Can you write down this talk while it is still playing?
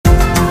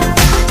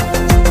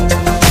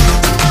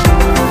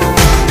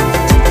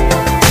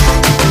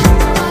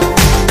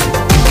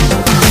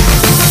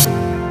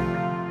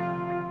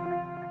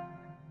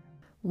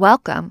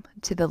Welcome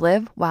to the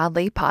Live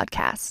Wildly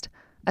podcast,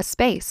 a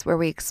space where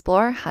we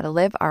explore how to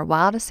live our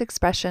wildest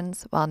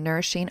expressions while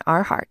nourishing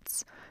our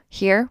hearts.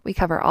 Here, we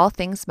cover all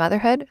things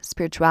motherhood,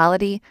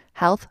 spirituality,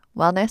 health,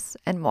 wellness,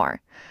 and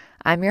more.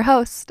 I'm your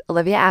host,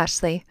 Olivia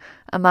Ashley,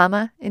 a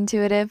mama,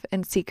 intuitive,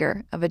 and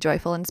seeker of a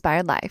joyful,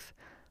 inspired life.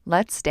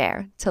 Let's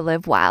dare to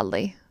live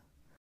wildly.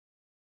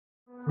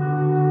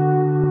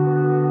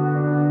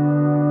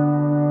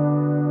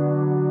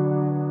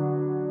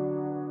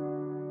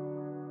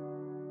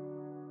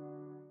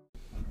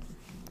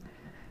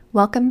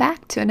 Welcome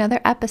back to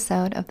another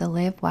episode of the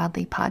Live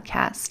Wildly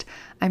podcast.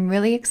 I'm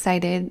really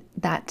excited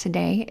that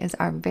today is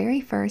our very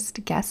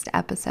first guest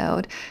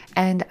episode,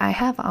 and I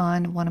have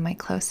on one of my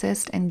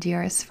closest and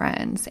dearest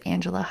friends,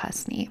 Angela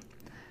Husney.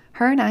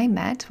 Her and I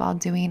met while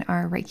doing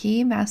our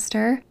Reiki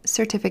Master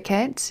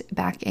certificate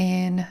back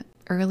in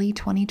early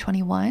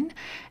 2021,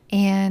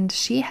 and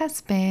she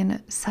has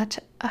been such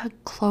a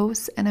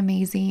close and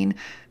amazing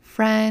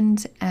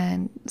friend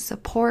and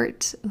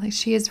support. Like,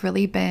 she has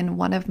really been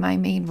one of my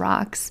main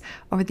rocks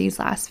over these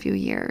last few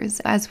years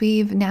as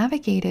we've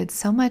navigated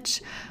so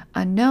much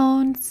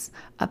unknowns,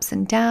 ups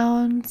and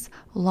downs,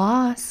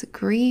 loss,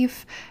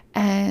 grief,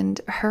 and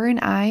her and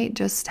I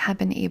just have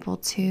been able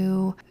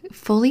to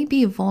fully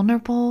be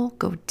vulnerable,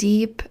 go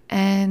deep,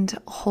 and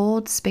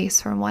hold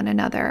space for one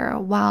another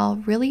while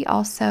really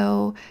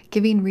also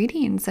giving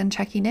readings and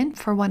checking in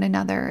for one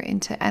another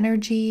into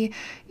energy,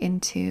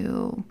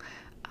 into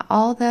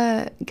all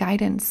the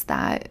guidance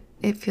that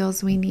it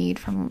feels we need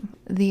from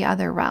the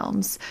other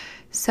realms.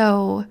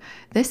 So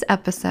this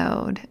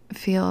episode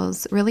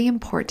feels really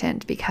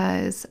important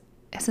because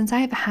since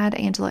I've had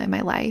Angela in my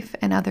life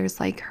and others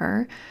like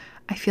her,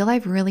 I feel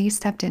I've really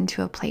stepped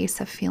into a place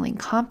of feeling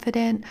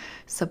confident,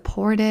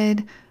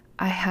 supported.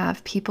 I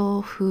have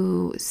people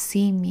who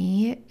see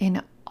me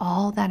in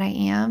all that I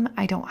am.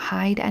 I don't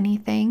hide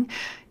anything.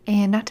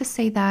 And not to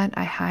say that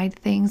I hide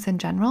things in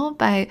general,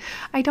 but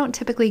I don't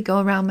typically go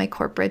around my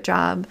corporate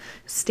job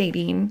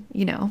stating,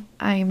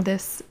 I'm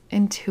this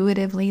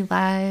intuitively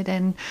led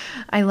and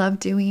I love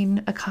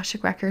doing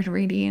Akashic record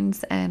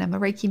readings and I'm a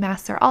Reiki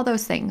master, all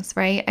those things,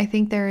 right? I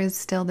think there is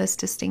still this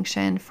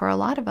distinction for a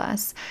lot of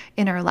us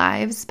in our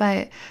lives.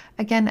 But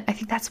again, I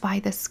think that's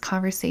why this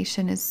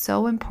conversation is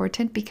so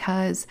important,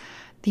 because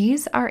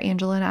these are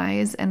Angela and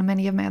I's and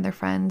many of my other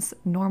friends'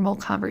 normal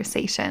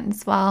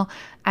conversations. While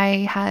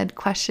I had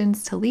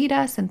questions to lead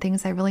us and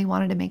things I really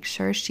wanted to make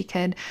sure she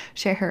could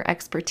share her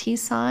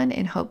expertise on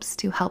in hopes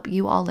to help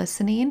you all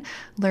listening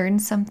learn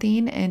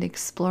something and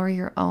explore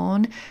your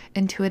own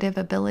intuitive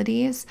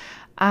abilities,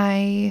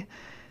 I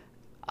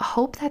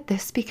hope that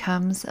this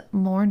becomes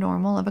more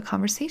normal of a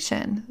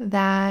conversation,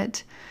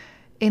 that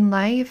in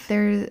life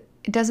it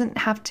doesn't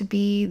have to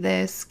be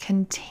this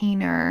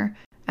container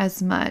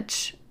as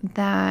much,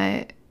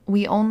 that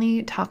we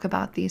only talk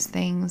about these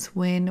things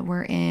when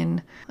we're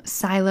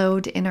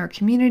siloed in our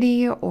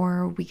community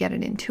or we get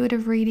an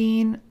intuitive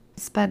reading.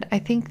 But I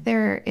think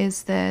there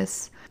is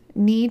this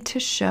need to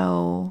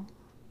show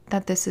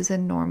that this is a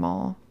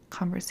normal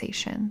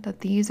conversation, that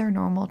these are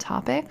normal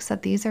topics,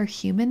 that these are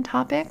human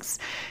topics,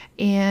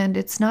 and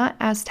it's not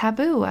as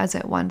taboo as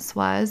it once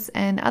was.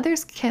 And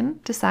others can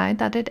decide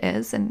that it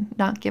is and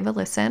not give a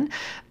listen.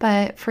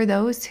 But for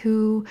those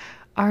who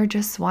are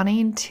just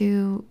wanting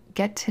to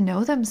get to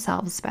know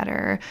themselves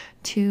better,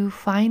 to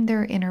find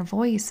their inner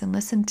voice and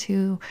listen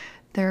to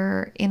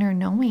their inner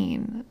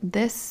knowing,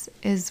 this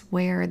is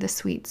where the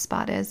sweet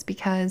spot is.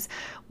 Because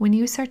when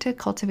you start to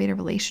cultivate a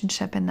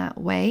relationship in that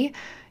way,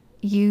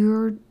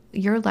 your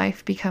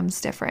life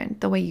becomes different.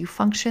 The way you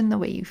function, the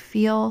way you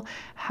feel,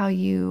 how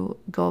you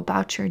go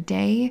about your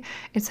day,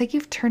 it's like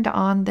you've turned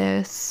on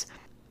this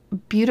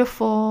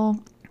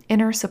beautiful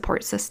inner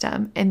support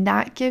system, and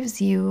that gives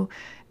you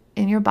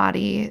in your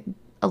body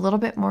a little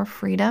bit more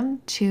freedom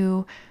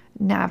to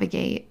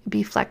navigate,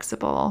 be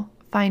flexible,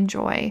 find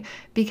joy,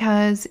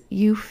 because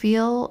you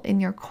feel in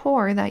your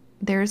core that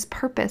there's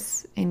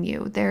purpose in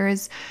you. There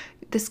is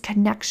this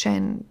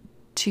connection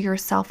to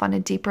yourself on a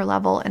deeper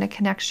level and a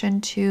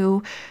connection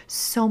to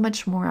so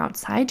much more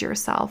outside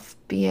yourself,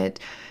 be it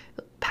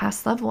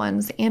past loved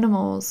ones,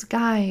 animals,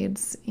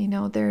 guides,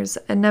 there's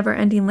a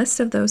never-ending list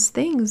of those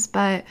things.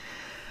 But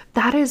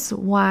that is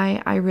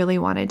why I really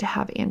wanted to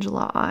have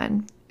Angela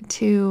on,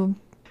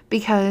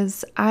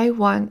 because I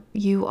want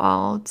you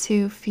all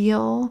to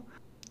feel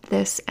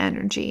this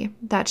energy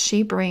that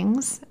she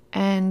brings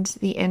and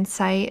the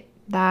insight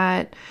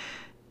that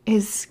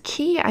is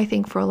key, I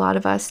think, for a lot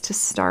of us to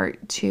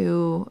start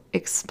to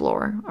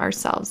explore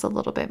ourselves a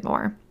little bit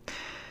more.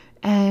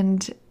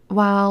 And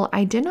while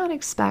I did not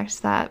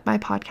expect that my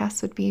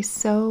podcast would be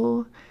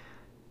so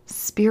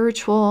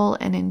spiritual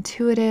and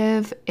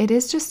intuitive, it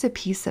is just a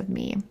piece of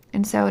me.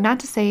 And so, not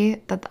to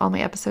say that all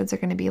my episodes are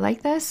going to be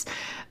like this,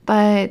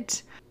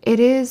 but it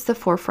is the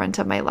forefront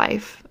of my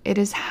life. It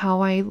is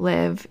how I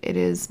live. It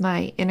is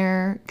my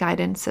inner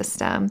guidance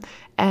system.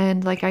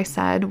 And like I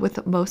said,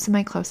 with most of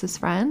my closest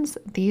friends,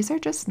 these are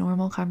just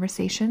normal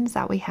conversations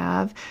that we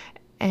have.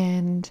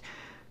 And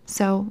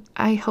So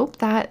I hope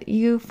that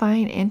you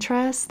find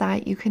interest,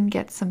 that you can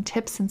get some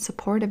tips and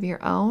support of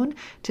your own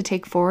to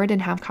take forward and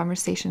have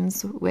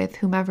conversations with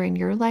whomever in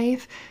your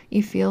life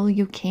you feel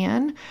you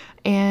can.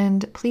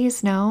 And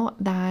please know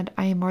that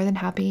I am more than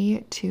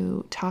happy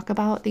to talk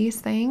about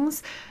these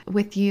things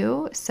with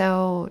you.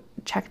 So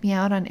check me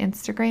out on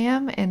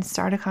Instagram and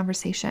start a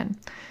conversation.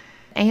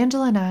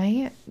 Angela and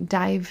I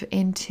dive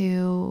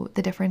into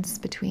the difference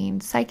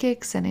between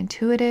psychics and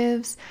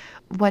intuitives,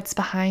 what's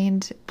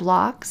behind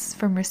blocks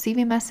from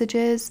receiving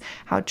messages,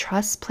 how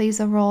trust plays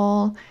a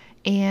role,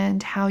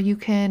 and how you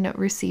can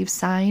receive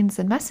signs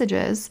and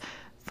messages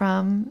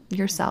from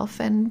yourself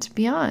and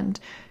beyond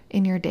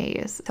in your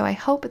days. So I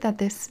hope that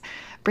this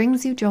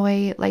brings you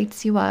joy,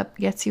 lights you up,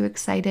 gets you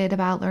excited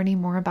about learning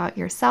more about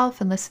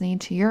yourself and listening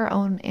to your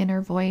own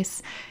inner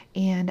voice.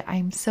 And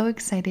I'm so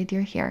excited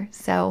you're here.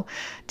 So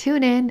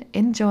tune in,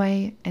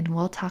 enjoy, and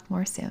we'll talk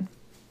more soon.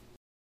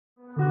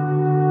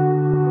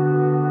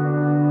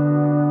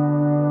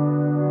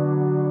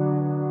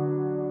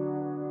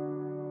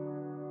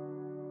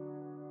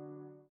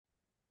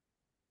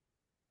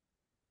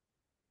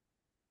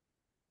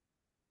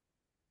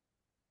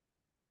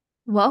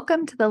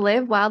 Welcome to the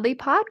Live Wildly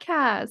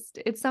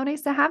podcast. It's so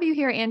nice to have you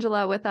here,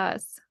 Angela, with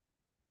us.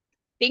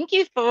 Thank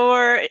you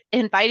for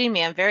inviting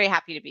me. I'm very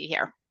happy to be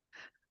here.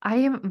 I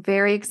am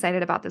very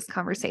excited about this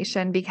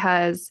conversation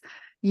because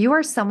you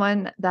are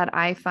someone that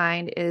I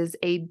find is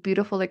a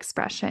beautiful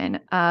expression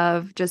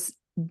of just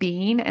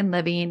being and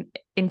living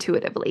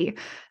intuitively,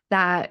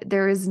 that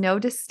there is no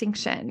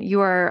distinction.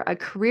 You are a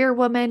career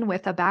woman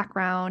with a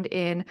background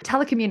in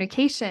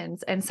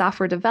telecommunications and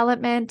software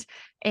development,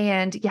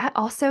 and yet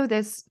also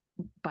this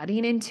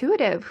budding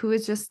intuitive who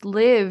has just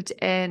lived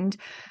and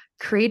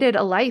created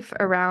a life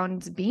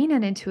around being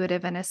an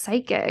intuitive and a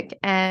psychic.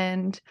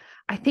 And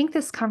I think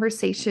this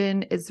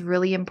conversation is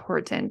really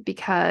important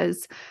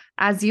because,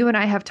 as you and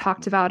I have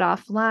talked about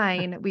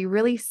offline, we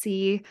really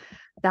see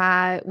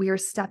that we are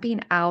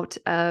stepping out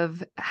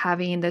of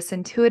having this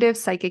intuitive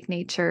psychic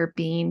nature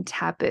being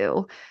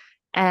taboo.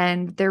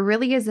 And there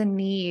really is a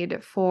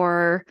need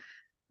for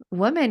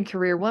women,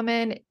 career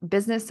women,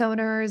 business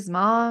owners,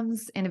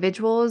 moms,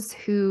 individuals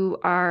who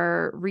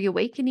are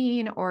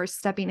reawakening or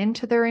stepping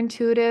into their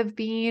intuitive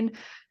being,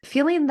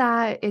 feeling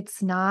that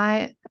it's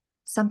not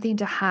something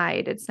to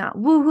hide. It's not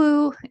woo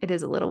woo. It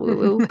is a little woo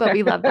woo, but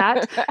we love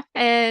that.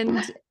 And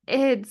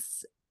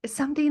it's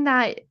something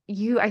that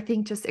you, I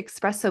think, just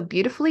express so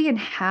beautifully and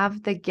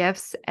have the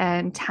gifts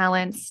and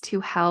talents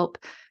to help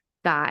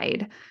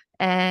guide.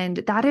 And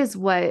that is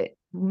what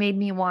made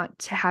me want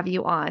to have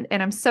you on.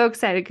 And I'm so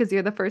excited because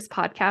you're the first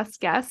podcast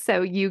guest.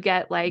 So you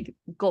get like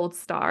gold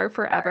star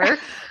forever.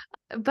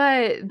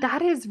 But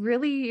that is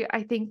really,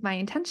 I think, my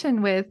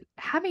intention with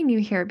having you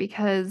here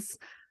because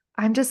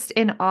I'm just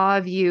in awe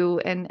of you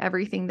and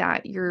everything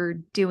that you're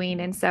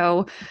doing. And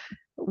so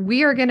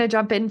we are going to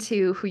jump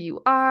into who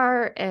you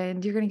are,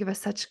 and you're going to give us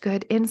such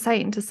good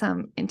insight into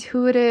some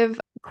intuitive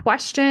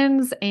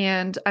questions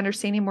and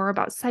understanding more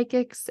about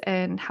psychics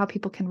and how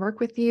people can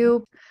work with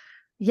you.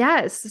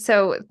 Yes.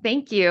 So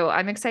thank you.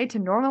 I'm excited to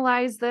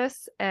normalize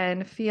this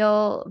and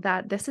feel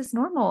that this is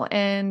normal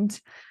and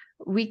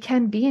we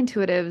can be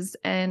intuitives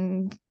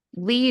and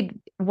lead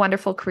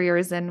wonderful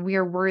careers, and we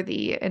are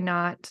worthy and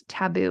not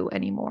taboo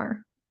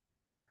anymore.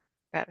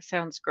 That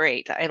sounds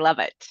great. I love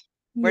it.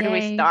 Where do we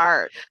Yay.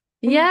 start?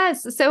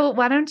 Yes. So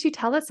why don't you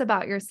tell us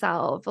about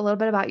yourself, a little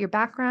bit about your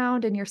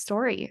background and your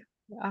story?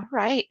 All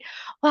right.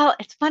 Well,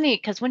 it's funny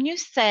because when you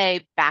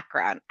say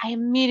background, I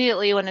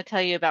immediately want to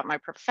tell you about my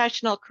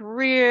professional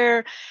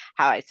career,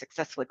 how I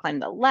successfully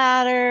climbed the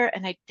ladder,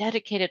 and I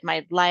dedicated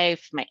my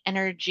life, my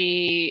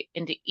energy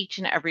into each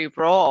and every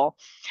role.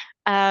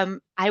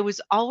 I was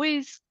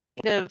always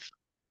kind of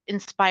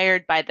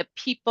inspired by the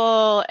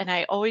people, and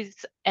I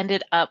always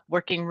ended up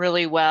working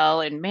really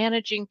well in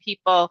managing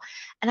people.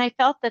 And I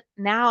felt that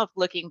now,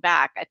 looking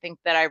back, I think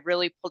that I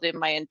really pulled in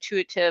my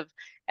intuitive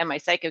and my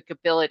psychic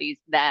abilities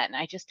then.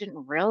 I just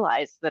didn't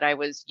realize that I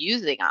was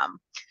using them.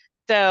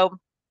 So,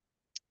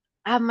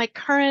 my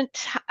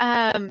current,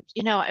 I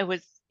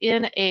was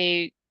in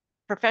a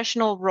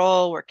professional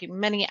role, working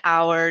many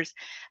hours,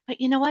 but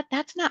you know what?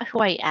 That's not who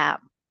I am.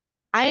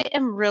 I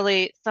am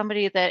really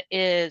somebody that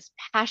is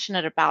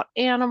passionate about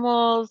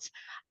animals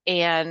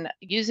and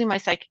using my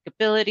psychic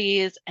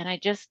abilities. And I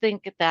just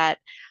think that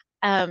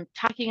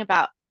talking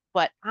about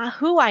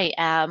who I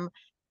am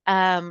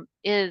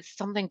is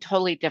something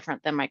totally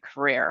different than my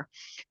career.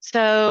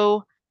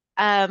 So,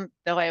 though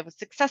I was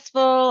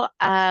successful,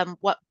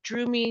 what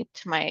drew me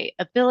to my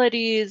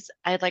abilities,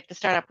 I'd like to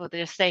start off with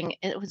just saying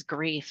it was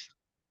grief.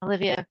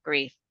 Olivia,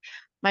 grief.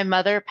 My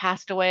mother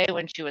passed away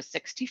when she was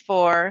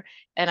 64,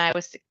 and I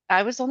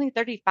was only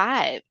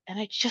 35, and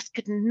I just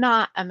could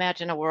not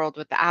imagine a world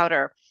without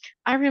her.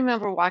 I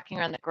remember walking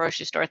around the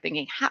grocery store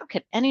thinking, how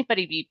could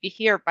anybody be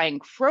here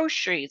buying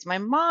groceries? My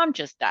mom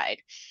just died.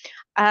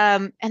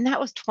 And that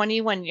was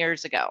 21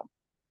 years ago.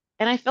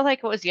 And I feel like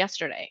it was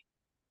yesterday.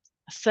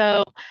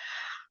 So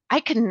I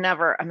could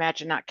never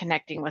imagine not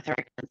connecting with her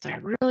again. So I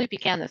really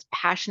began this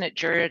passionate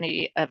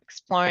journey of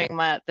exploring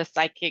the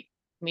psychic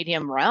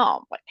medium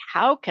realm. Like,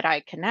 how could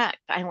I connect?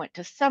 I went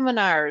to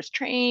seminars,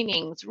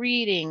 trainings,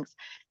 readings,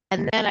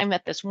 and then I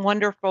met this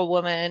wonderful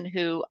woman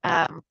who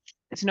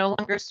is no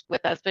longer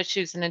with us, but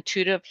she was an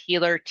intuitive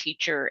healer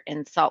teacher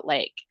in Salt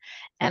Lake.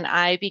 And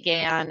I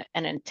began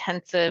an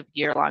intensive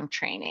year-long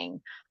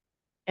training,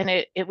 and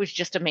it was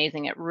just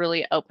amazing. It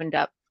really opened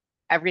up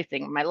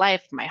everything, my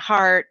life, my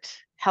heart,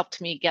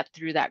 helped me get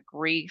through that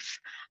grief.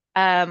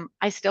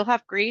 I still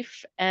have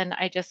grief, and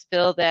I just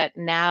feel that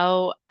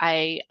now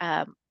I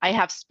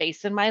have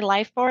space in my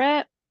life for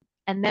it.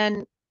 And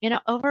then,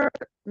 over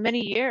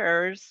many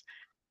years,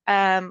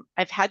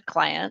 I've had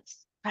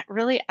clients, but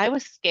really I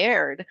was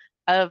scared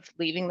of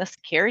leaving the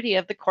security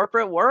of the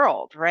corporate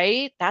world,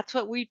 right? That's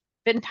what we've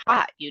been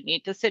taught. You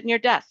need to sit in your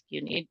desk,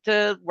 you need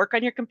to work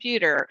on your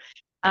computer.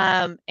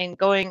 And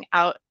going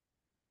out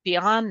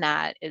beyond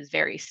that is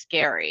very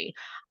scary.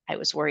 I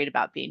was worried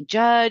about being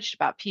judged,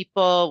 about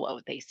people, what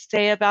would they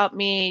say about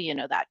me,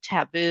 that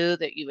taboo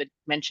that you had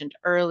mentioned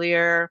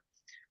earlier.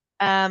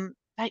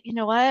 But you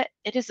know what?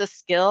 It is a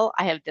skill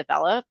I have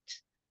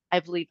developed. I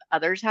believe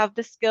others have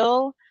the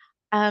skill.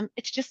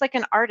 It's just like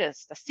an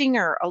artist, a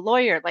singer, a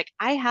lawyer. Like,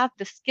 I have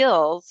the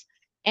skills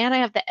and I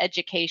have the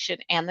education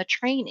and the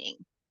training.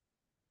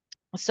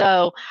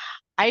 So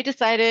I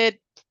decided,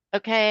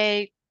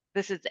 okay,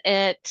 this is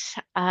it.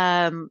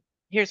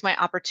 Here's my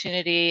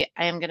opportunity.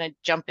 I am going to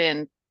jump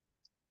in,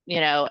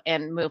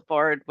 and move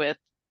forward with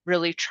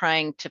really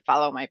trying to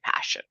follow my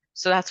passion.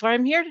 So that's where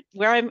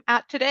where I'm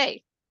at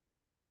today.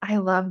 I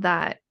love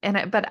that.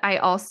 But I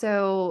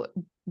also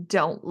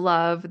don't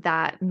love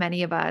that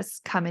many of us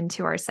come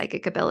into our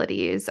psychic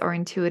abilities or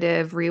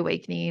intuitive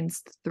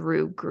reawakenings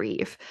through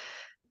grief.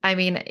 I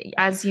mean,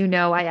 as you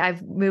know,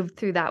 I've moved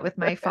through that with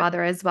my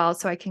father as well,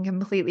 so I can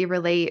completely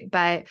relate.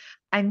 But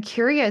I'm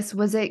curious,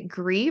 was it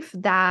grief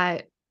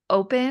that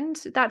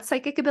opened that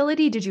psychic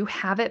ability? Did you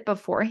have it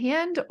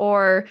beforehand,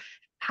 or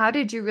how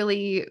did you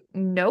really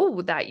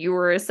know that you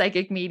were a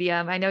psychic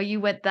medium? I know you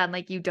went then,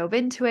 like you dove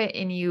into it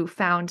and you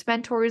found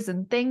mentors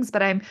and things,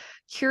 but I'm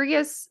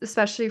curious,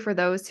 especially for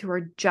those who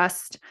are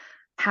just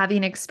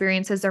having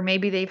experiences, or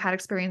maybe they've had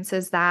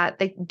experiences that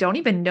they don't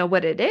even know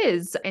what it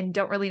is and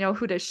don't really know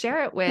who to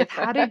share it with.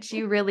 How did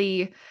you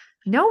really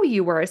know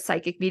you were a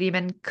psychic medium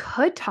and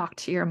could talk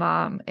to your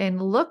mom and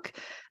look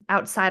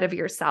outside of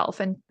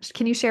yourself? And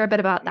can you share a bit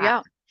about that?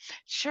 Yeah,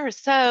 sure.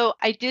 So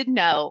I did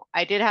know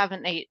I did have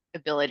innate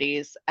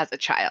abilities as a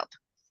child.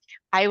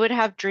 I would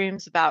have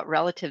dreams about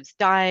relatives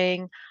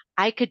dying.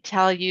 I could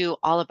tell you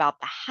all about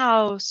the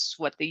house,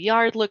 what the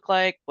yard looked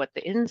like, what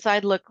the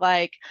inside looked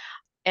like.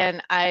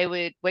 And I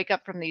would wake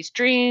up from these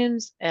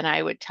dreams and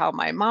I would tell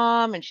my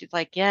mom, and she's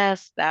like,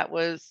 yes, that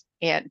was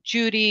Aunt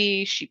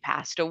Judy. She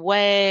passed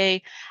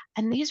away.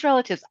 And these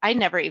relatives I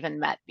never even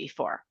met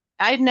before.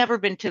 I'd never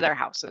been to their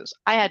houses.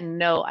 I had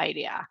no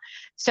idea.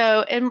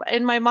 So,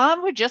 and my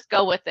mom would just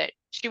go with it.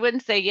 She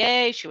wouldn't say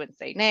yay, she wouldn't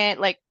say nay.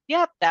 Like,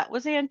 yep, that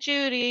was Aunt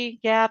Judy.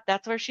 Yep,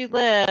 that's where she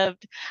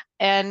lived.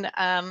 And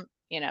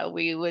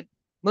we would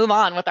move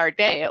on with our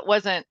day. It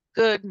wasn't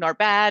good nor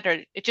bad,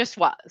 or it just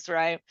was,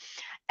 right?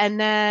 And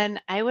then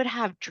I would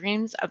have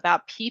dreams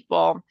about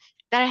people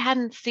that I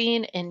hadn't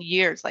seen in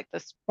years. Like,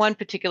 this one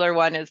particular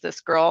one is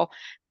this girl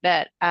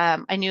that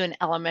I knew in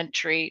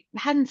elementary,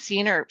 hadn't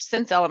seen her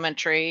since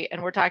elementary.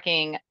 And we're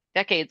talking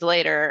decades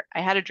later.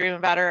 I had a dream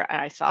about her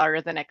and I saw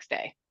her the next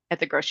day at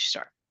the grocery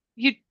store.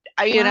 You,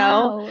 you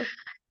know, Wow.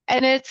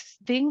 and it's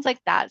things like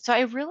that. So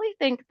I really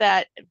think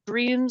that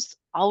dreams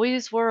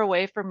always were a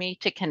way for me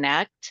to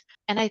connect.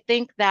 And I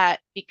think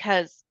that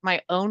because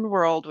my own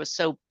world was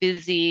so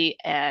busy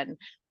and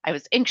I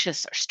was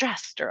anxious or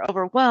stressed or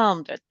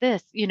overwhelmed or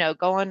this,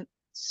 going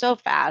so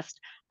fast,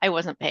 I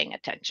wasn't paying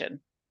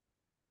attention.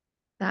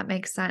 That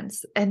makes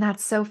sense. And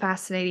that's so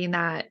fascinating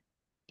that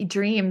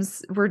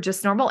dreams were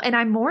just normal. And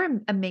I'm more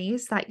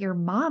amazed that your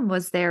mom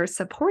was there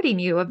supporting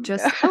you of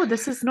just, oh,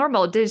 this is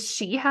normal. Does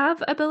she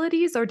have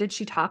abilities, or did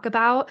she talk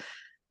about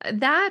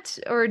that,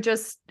 or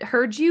just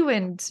heard you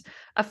and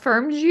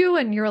affirmed you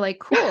and you're like,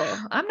 cool,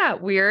 I'm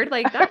not weird.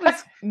 Like that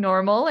was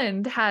normal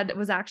and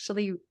was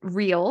actually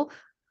real.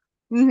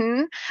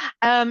 hmm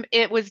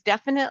It was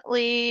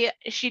definitely,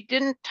 she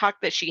didn't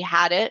talk that she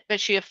had it, but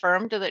she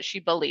affirmed that she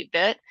believed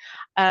it.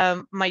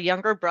 My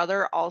younger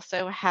brother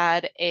also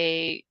had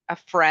a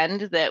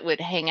friend that would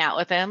hang out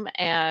with him,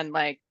 and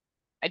like,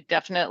 I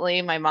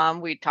definitely, my mom,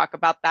 we'd talk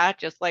about that,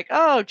 just like,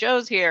 oh,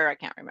 Joe's here. I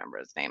can't remember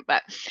his name,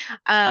 but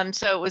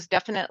so it was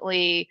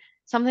definitely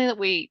something that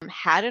we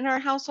had in our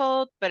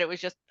household, but it was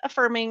just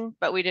affirming,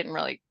 but we didn't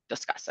really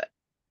discuss it.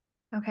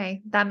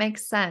 Okay, that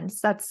makes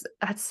sense. That's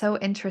so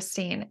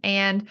interesting.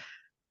 And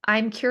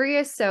I'm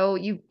curious, so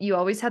you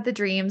always had the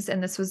dreams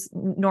and this was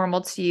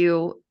normal to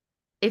you.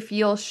 If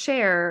you'll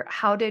share,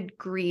 how did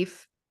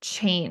grief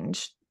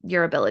change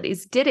your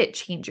abilities? Did it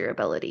change your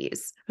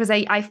abilities? Because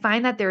I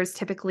find that there's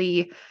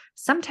typically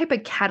some type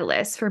of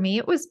catalyst. For me,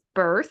 it was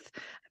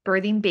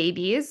birthing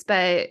babies,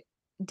 but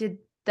did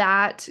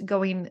that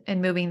going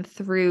and moving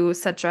through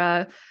such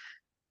a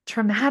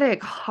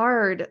traumatic,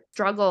 hard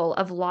struggle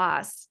of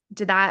loss,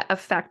 did that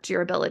affect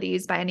your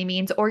abilities by any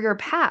means or your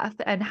path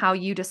and how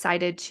you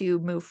decided to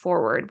move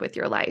forward with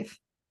your life?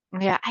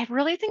 Yeah, I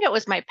really think it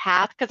was my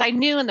path because I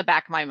knew in the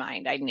back of my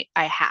mind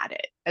I had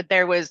it.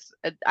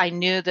 I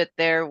knew that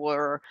there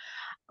were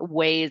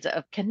ways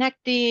of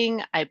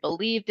connecting. I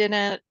believed in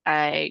it.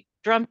 I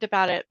dreamt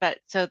about it. But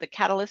so the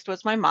catalyst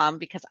was my mom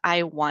because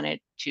I wanted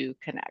to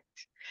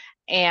connect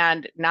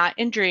and not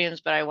in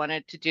dreams, but I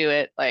wanted to do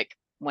it like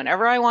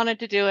whenever I wanted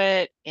to do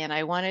it. And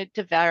I wanted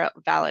to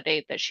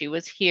validate that she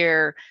was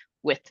here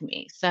with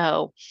me.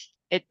 So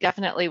it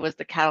definitely was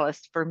the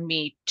catalyst for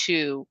me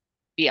to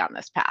be on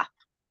this path.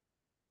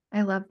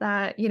 I love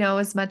that.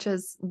 As much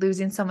as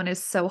losing someone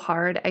is so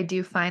hard, I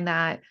do find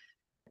that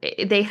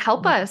they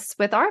help Mhm. us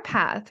with our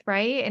path,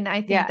 right? And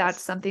I think that's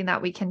Yes. something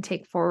that we can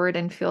take forward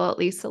and feel at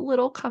least a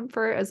little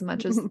comfort as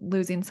much as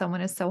losing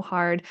someone is so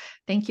hard.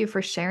 Thank you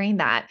for sharing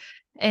that.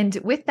 And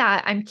with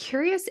that, I'm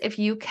curious if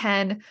you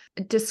can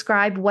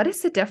describe what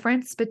is the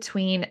difference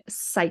between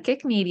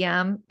psychic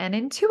medium and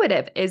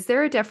intuitive? Is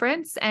there a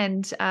difference?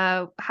 And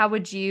how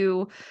would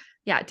you,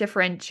 yeah,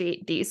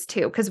 differentiate these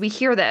two? Because we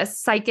hear this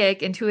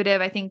psychic,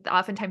 intuitive. I think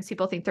oftentimes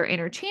people think they're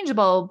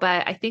interchangeable,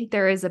 but I think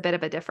there is a bit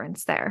of a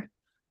difference there.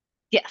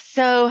 Yes.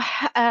 So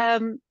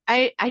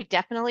I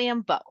definitely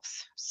am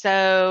both.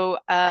 So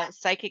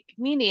psychic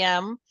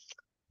medium,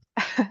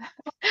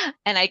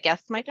 and I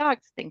guess my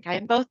dogs think I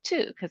am both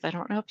too, because I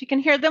don't know if you can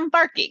hear them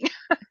barking.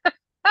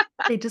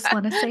 They just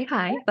want to say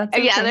hi. That's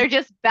Yeah, okay. they're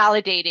just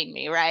validating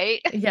me,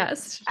 right?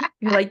 Yes.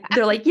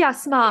 They're like,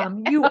 yes,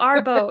 mom, you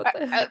are both.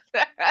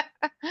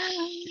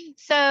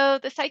 So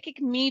the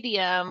psychic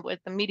medium with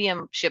the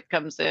mediumship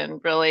comes in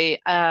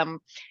really,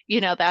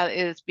 that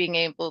is being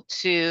able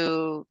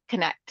to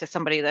connect to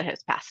somebody that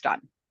has passed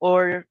on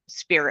or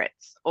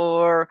spirits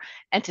or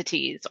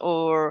entities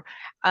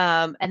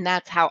and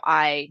that's how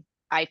I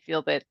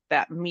feel that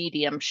that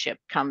mediumship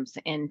comes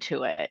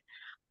into it.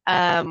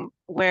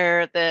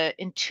 Where the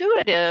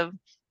intuitive,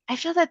 I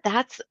feel that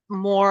that's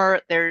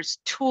more, there's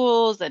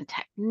tools and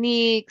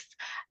techniques.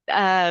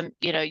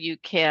 You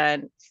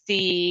can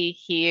see,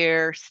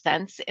 hear,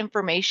 sense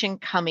information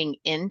coming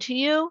into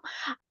you,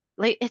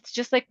 like it's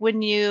just like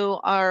when you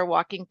are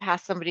walking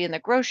past somebody in the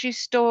grocery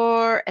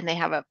store and they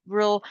have a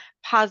real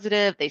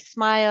positive, they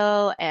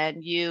smile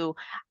and you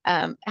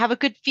have a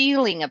good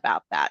feeling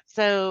about that.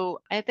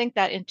 So I think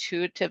that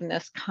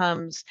intuitiveness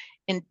comes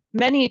in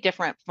many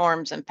different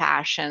forms and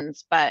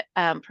passions, but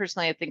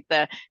personally I think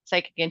the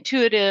psychic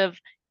intuitive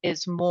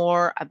is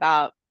more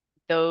about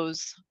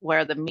those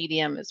where the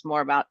medium is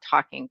more about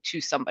talking to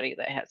somebody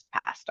that has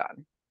passed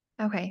on.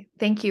 Okay,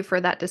 thank you for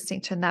that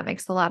distinction. That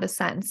makes a lot of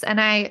sense. And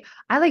I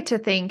like to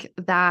think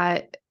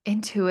that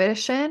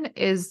intuition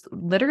is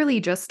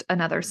literally just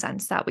another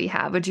sense that we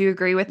have. Would you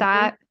agree with Mhm.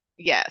 that?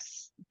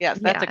 Yes, yes,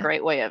 that's a Yeah.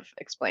 great way of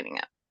explaining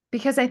it.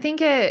 Because I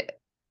think it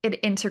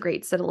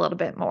integrates it a little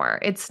bit more.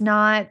 It's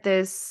not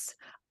this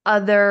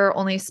other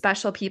only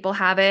special people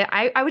have it.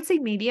 I would say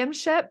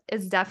mediumship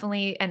is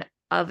definitely an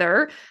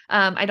other.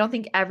 I don't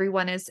think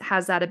everyone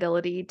has that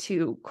ability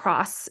to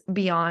cross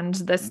beyond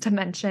this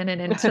dimension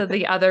and into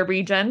the other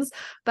regions.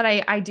 But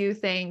I do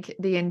think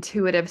the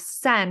intuitive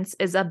sense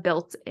is a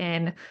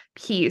built-in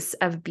piece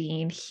of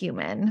being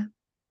human.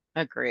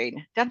 Agreed.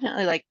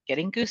 Definitely like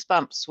getting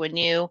goosebumps when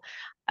you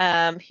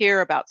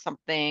hear about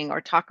something or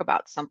talk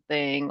about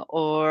something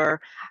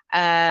or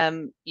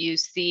you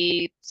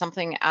see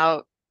something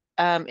out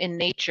in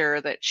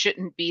nature that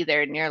shouldn't be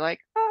there and you're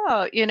like,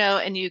 oh,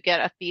 and you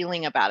get a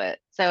feeling about it.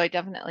 So I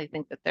definitely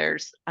think that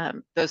there's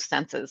those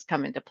senses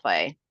come into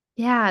play,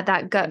 Yeah,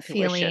 that the gut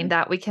feeling intuition,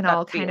 that we can gut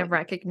all kind of feeling.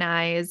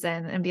 recognize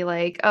and be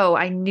like, oh,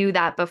 I knew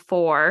that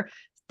before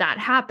that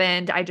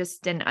happened. I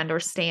just didn't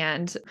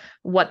understand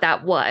what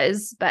that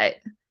was. But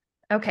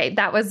okay,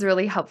 that was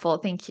really helpful.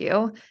 Thank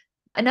you.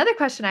 Another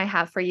question I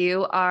have for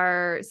you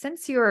are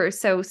since you're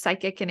so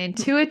psychic and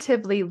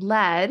intuitively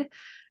led,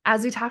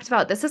 as we talked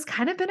about, this has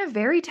kind of been a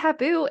very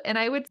taboo, and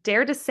I would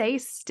dare to say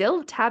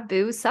still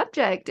taboo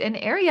subject and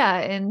area.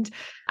 And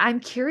I'm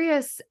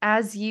curious,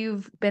 as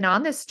you've been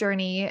on this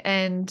journey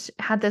and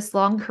had this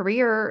long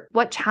career,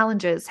 what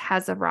challenges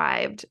has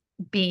arrived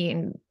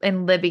being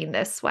and living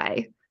this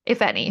way,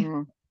 if any?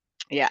 Mm,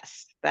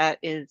 yes, that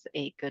is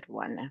a good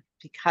one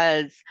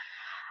because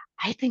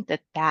I think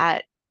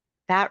that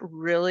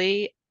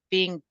really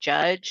being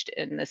judged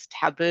in this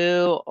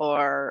taboo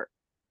or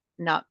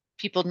not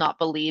people not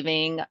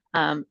believing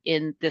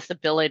in this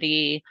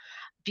ability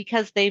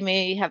because they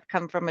may have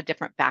come from a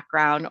different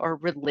background or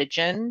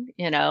religion.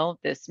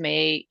 This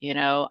may,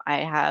 I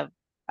have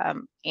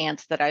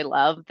aunts that I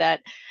love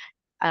that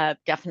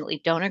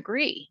definitely don't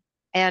agree.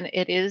 And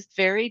it is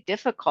very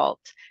difficult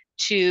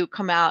to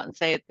come out and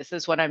say, this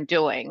is what I'm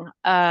doing,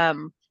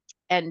 and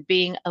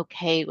being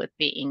okay with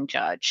being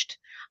judged.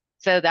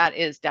 So that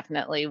is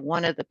definitely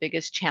one of the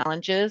biggest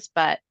challenges.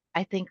 But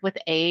I think with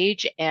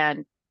age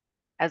and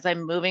as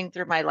I'm moving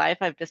through my life,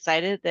 I've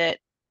decided that,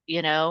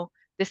 you know,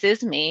 this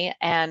is me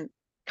and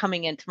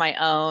coming into my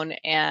own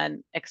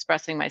and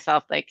expressing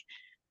myself like,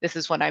 this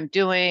is what I'm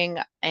doing,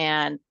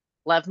 and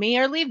love me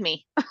or leave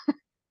me.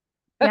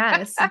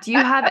 Yes. Do you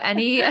have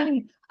any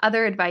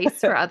other advice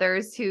for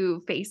others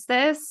who face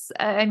this?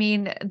 I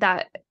mean,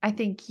 that I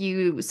think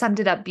you summed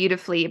it up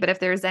beautifully, but if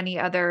there's any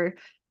other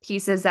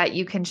pieces that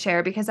you can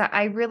share, because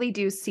I really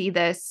do see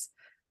this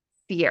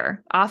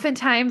fear.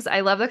 Oftentimes,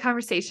 I love the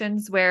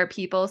conversations where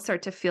people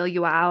start to feel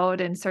you out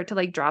and start to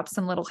like drop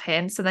some little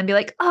hints and then be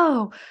like,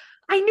 "Oh,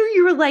 I knew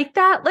you were like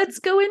that. Let's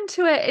go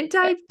into it and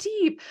dive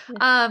deep."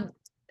 Um,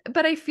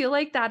 but I feel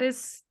like that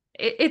is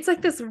it's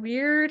like this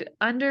weird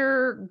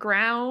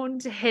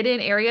underground hidden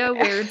area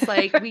where it's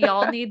like we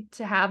all need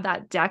to have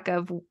that deck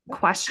of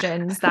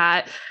questions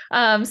that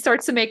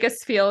starts to make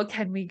us feel,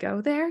 can we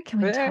go there?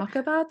 Can we talk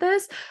about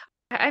this?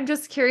 I'm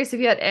just curious if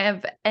you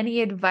have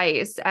any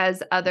advice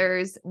as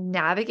others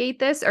navigate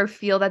this or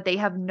feel that they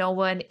have no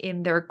one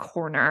in their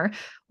corner.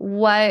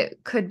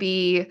 What could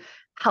be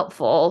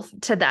helpful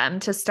to them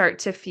to start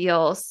to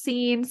feel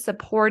seen,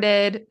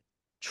 supported,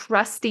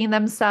 trusting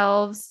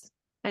themselves?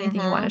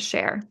 Anything you want to Hmm.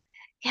 share?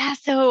 Yeah,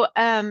 so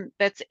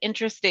that's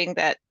interesting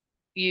that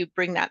you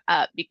bring that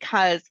up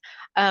because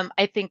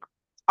I think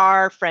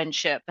our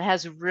friendship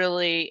has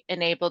really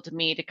enabled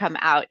me to come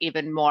out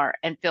even more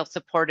and feel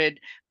supported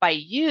by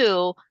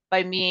you,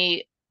 by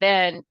me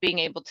then being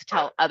able to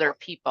tell other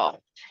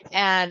people.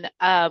 And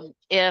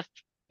if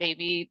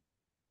maybe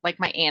like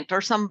my aunt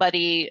or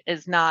somebody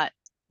is not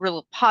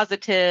real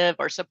positive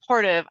or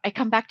supportive, I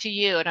come back to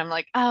you and I'm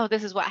like, oh,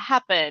 this is what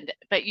happened,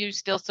 but you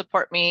still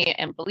support me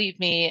and believe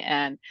me.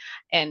 And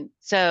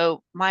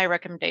so my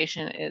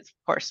recommendation is,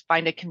 of course,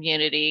 find a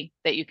community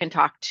that you can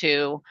talk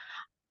to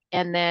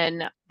and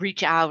then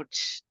reach out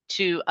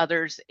to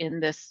others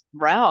in this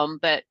realm.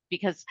 But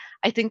because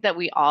I think that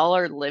we all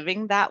are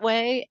living that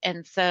way.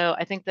 And so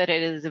I think that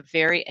it is a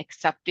very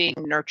accepting,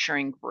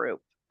 nurturing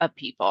group of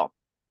people.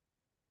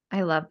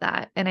 I love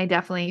that. And I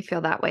definitely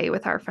feel that way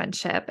with our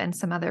friendship and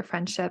some other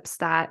friendships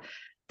that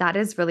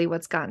is really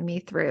what's gotten me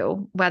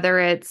through. Whether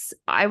it's,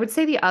 I would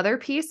say the other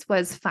piece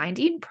was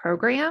finding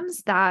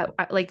programs that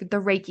like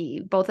the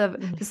Reiki, both of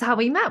this is how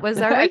we met was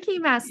our Reiki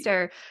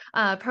master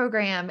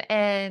program.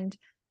 And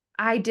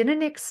I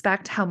didn't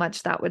expect how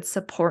much that would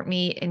support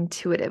me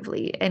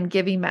intuitively and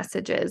giving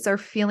messages or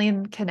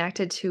feeling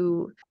connected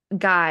to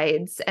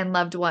guides and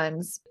loved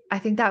ones. I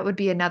think that would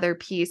be another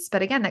piece.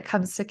 But again, that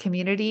comes to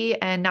community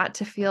and not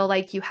to feel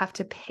like you have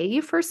to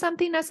pay for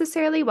something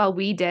necessarily. While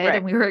we did, Right.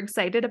 and we were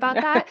excited about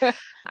that.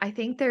 I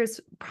think there's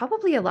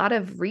probably a lot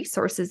of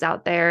resources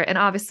out there. And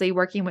obviously,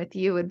 working with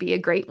you would be a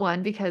great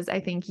one because I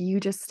think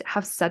you just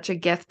have such a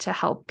gift to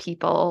help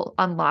people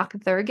unlock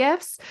their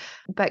gifts.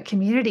 But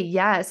community,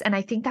 yes. And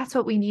I think that's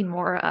what we need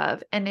more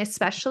of. And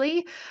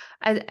especially,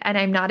 and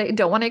I'm not, I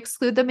don't want to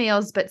exclude the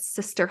males, but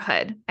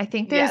sisterhood. I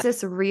think there's Yes.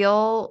 this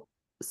real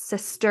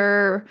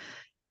sister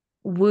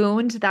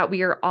wound that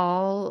we are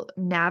all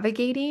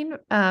navigating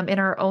in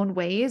our own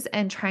ways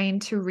and trying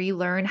to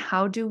relearn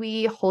how do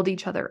we hold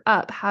each other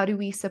up? How do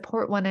we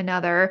support one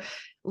another,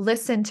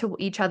 listen to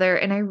each other?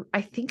 And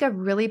I think a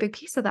really big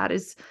piece of that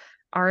is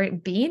our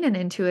being an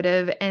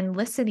intuitive and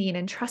listening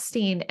and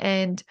trusting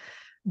and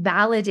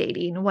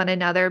validating one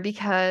another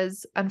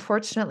because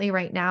unfortunately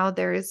right now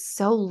there is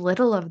so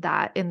little of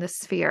that in the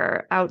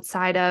sphere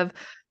outside of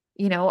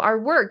our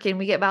work, and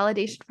we get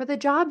validation for the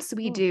jobs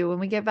we Mm. do and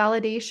we get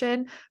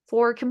validation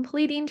for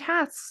completing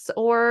tasks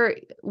or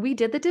we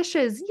did the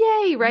dishes,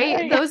 yay,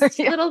 right, those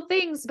Yeah. little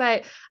things.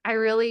 But I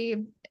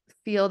really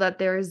feel that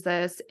there's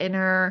this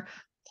inner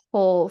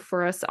pull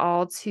for us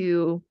all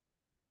to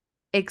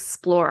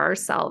explore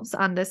ourselves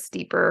on this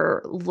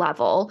deeper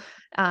level,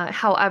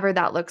 however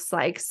that looks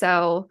like.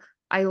 So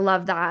I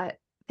love that.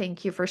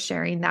 Thank you for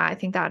sharing that. I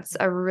think that's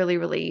a really,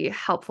 really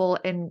helpful.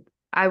 And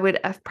I would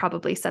have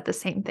probably said the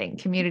same thing,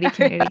 community,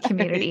 community,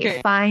 community.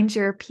 Okay. Find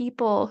your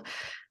people.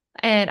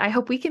 And I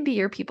hope we can be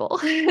your people.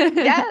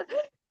 Yes.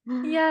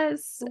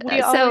 Yes.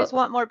 We always So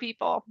want more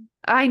people.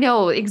 I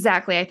know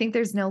exactly. I think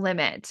there's no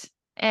limit.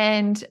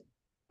 And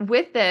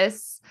with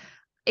this,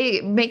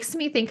 it makes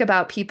me think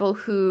about people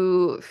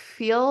who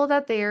feel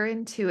that they're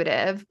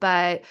intuitive,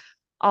 but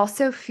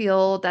also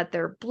feel that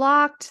they're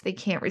blocked. They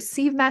can't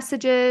receive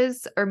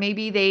messages, or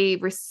maybe they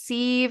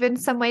receive in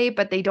some way,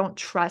 but they don't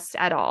trust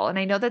at all. And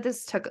I know that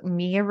this took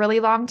me a really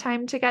long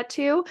time to get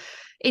to.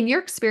 In your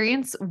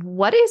experience,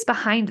 what is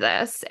behind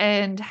this,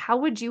 and how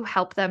would you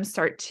help them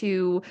start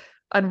to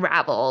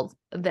unravel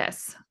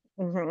this?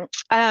 Mhm.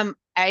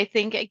 I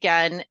think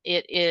again,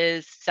 it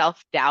is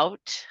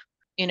self-doubt.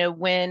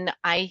 When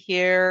I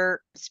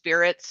hear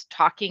spirits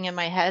talking in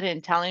my head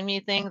and telling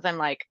me things, I'm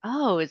like,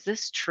 oh, is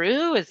this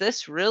true? Is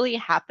this really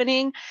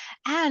happening?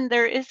 And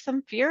there is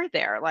some fear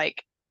there.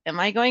 Like, am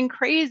I going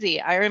crazy?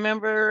 I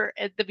remember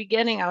at the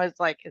beginning, I was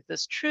like, is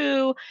this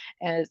true?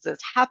 And is this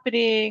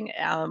happening?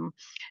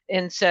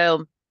 And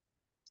so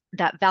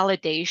that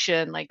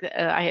validation, like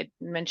I had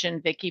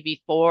mentioned Vicky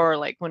before,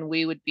 like when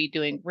we would be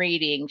doing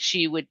reading,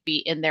 she would be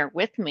in there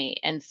with me.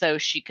 And so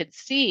she could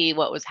see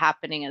what was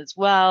happening as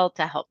well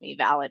to help me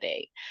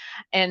validate.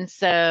 And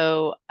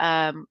so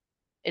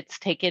it's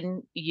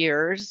taken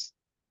years,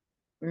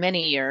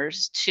 many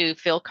years to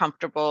feel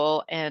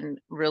comfortable and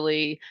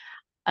really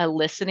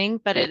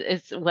listening. But it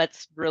is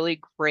what's really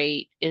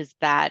great is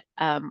that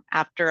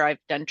after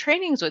I've done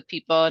trainings with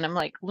people and I'm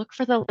like, look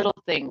for the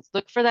little things,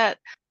 look for that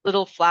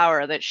little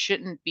flower that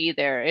shouldn't be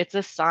there. It's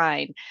a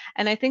sign.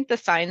 And I think the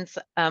signs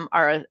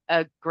are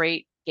a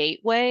great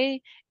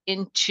gateway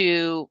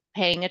into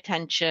paying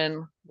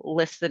attention,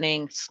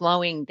 listening,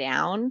 slowing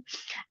down.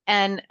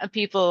 And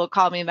people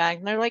call me back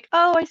and they're like,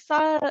 oh, I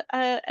saw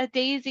a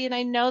daisy and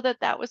I know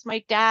that that was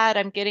my dad.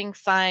 I'm getting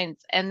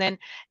signs. And then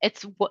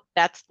it's what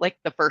that's like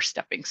the first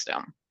stepping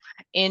stone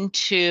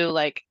into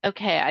like,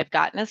 okay, I've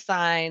gotten a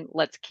sign.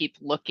 Let's keep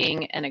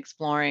looking and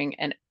exploring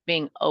and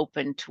being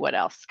open to what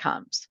else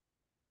comes.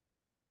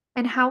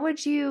 And how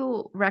would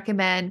you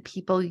recommend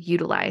people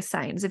utilize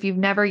signs if you've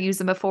never used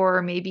them before,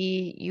 or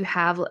maybe you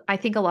have? I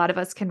think a lot of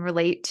us can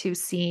relate to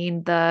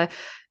seeing the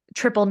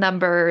triple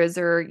numbers,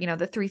 or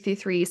the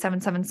 333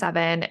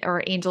 777,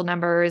 or angel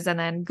numbers, and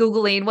then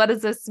Googling, what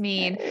does this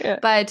mean? Yeah.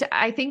 But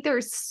I think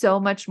there's so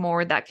much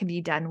more that can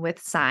be done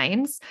with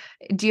signs.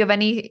 Do you have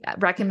any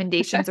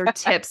recommendations or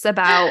tips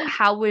about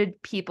how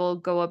would people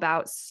go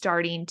about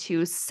starting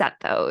to set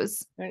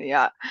those?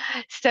 Yeah.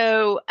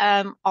 So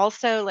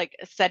also like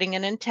setting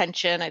an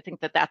intention, I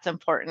think that that's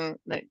important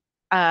that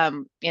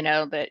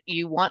that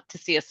you want to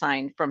see a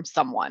sign from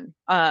someone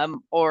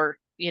or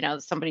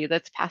somebody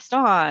that's passed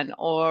on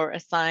or a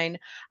sign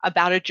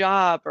about a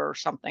job or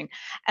something.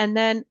 And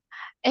then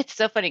it's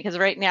so funny because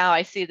right now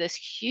I see this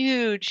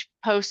huge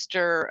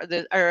poster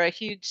or a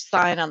huge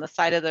sign on the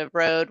side of the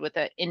road with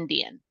an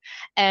Indian.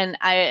 And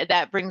I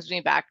that brings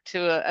me back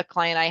to a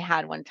client I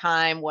had one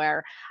time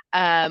where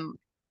um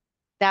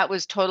that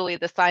was totally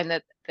the sign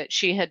that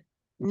she had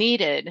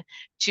needed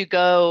to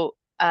go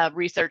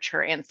research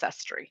her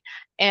ancestry.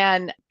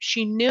 And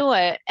she knew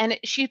it. And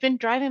she'd been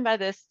driving by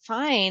this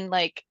sign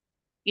like,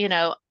 you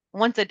know,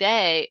 once a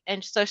day.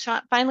 And so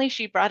finally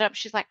she brought up,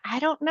 she's like, I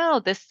don't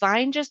know. This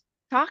sign just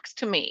talks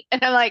to me.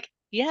 And I'm like,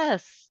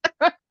 yes,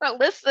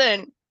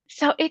 listen.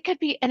 So it could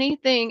be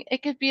anything.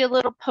 It could be a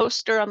little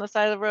poster on the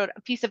side of the road,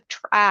 a piece of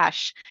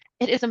trash.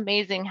 It is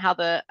amazing how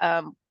the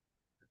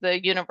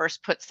universe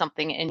puts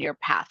something in your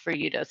path for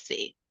you to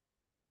see.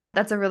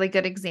 That's a really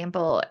good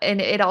example. And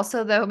it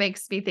also, though,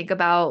 makes me think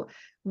about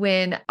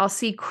when I'll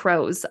see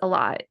crows a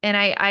lot. And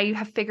I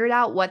have figured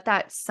out what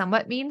that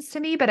somewhat means to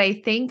me. But I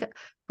think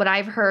what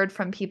I've heard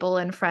from people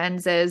and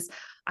friends is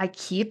I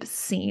keep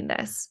seeing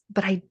this,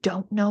 but I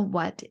don't know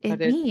what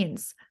But it it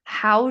means.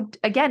 How,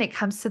 again, it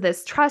comes to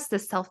this trust,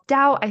 this self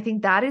doubt. I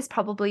think that is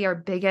probably our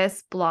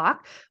biggest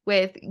block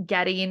with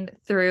getting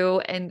through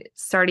and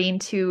starting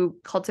to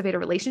cultivate a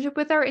relationship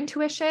with our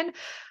intuition.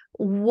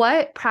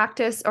 What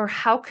practice, or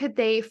how could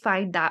they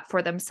find that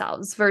for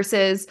themselves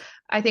versus,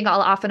 I think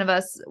all often of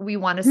us, we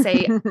want to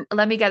say,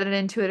 let me get an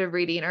intuitive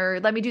reading or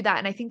let me do that.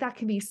 And I think that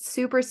can be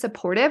super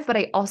supportive, but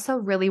I also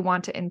really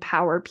want to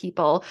empower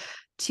people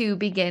to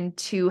begin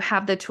to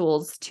have the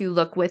tools to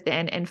look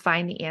within and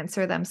find the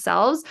answer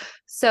themselves.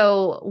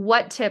 So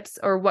what tips,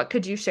 or what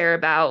could you share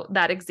about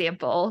that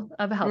example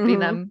of helping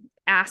Mhm. them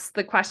ask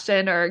the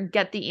question or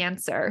get the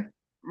answer?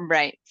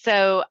 Right.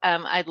 So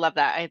I love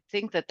that. I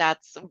think that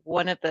that's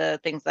one of the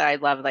things that I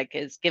love, like,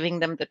 is giving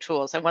them the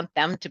tools. I want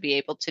them to be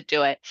able to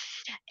do it.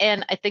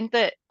 And I think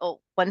that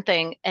one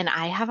thing, and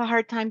I have a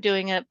hard time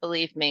doing it,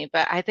 believe me,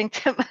 but I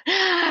think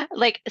that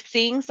like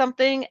seeing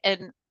something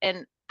and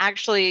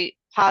actually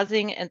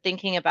pausing and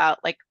thinking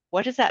about like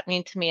what does that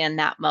mean to me in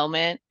that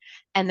moment,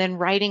 and then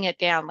writing it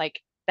down.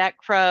 Like that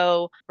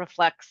crow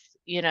reflects,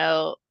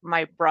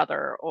 my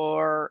brother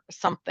or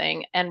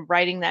something, and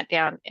writing that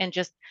down and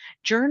just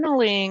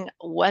journaling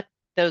what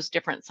those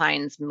different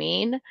signs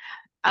mean,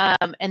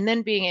 and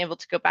then being able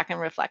to go back and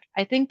reflect.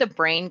 I think the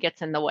brain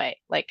gets in the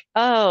way. Like,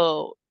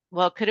 oh,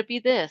 well, could it be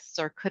this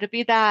or could it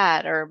be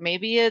that? Or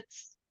maybe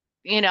it's,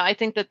 I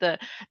think that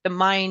the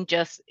mind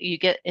just you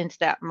get into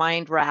that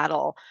mind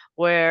rattle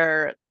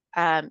where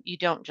you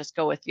don't just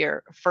go with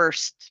your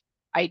first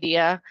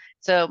idea.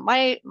 So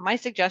my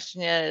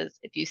suggestion is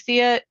if you see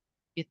it,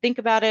 you think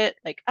about it,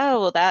 like,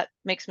 oh, well, that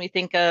makes me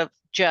think of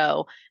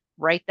Joe.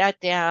 Write that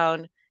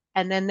down.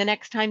 And then the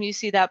next time you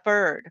see that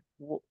bird,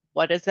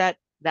 what does that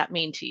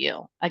mean to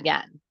you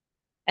again?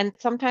 And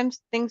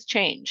sometimes things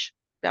change,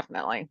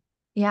 definitely.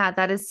 Yeah,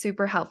 that is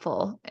super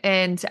helpful.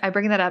 And I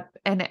bring that up,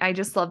 and I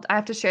just loved, I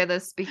have to share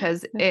this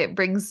because it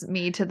brings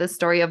me to the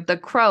story of the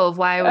crow, of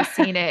why I was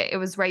seeing it. It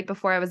was right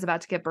before I was about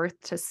to give birth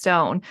to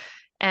Stone.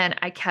 And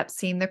I kept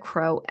seeing the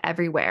crow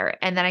everywhere.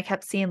 And then I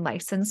kept seeing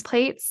license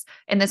plates.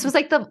 And this was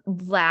like the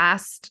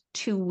last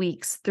 2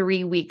 weeks,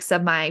 3 weeks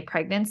of my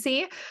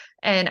pregnancy.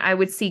 And I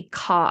would see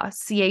CAW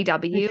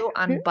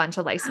on a bunch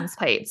of license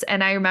plates.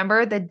 And I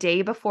remember the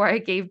day before I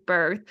gave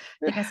birth,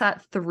 I think I saw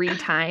it 3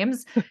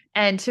 times.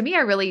 And to me, I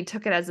really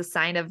took it as a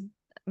sign of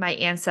my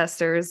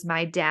ancestors,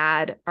 my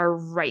dad are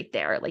right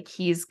there. Like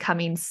he's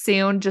coming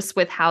soon just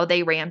with how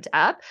they ramped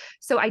up.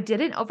 So I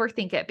didn't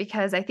overthink it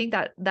because I think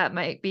that that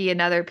might be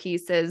another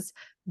piece is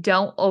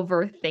don't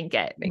overthink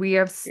it. Thank We you.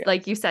 have,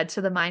 like Yes. you said,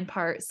 to the mind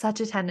part, such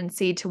a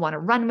tendency to want to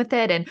run with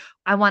it. And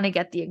I want to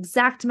get the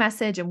exact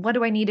message. And what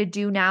do I need to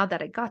do now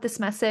that I got this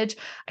message?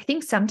 I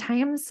think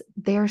sometimes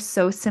they're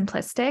so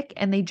simplistic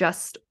and they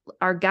just,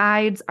 our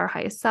guides, our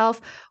highest self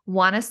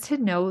want us to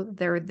know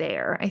they're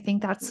there. I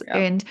think that's,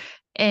 Yep.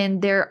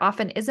 and there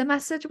often is a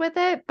message with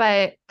it,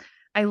 but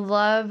I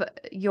love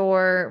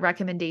your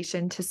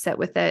recommendation to sit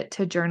with it,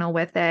 to journal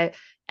with it.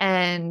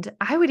 And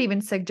I would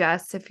even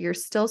suggest if you're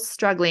still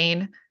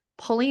struggling,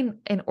 pulling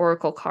an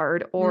oracle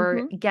card or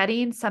Mm-hmm.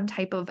 getting some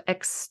type of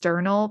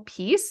external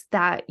piece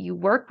that you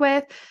work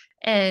with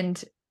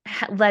and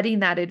letting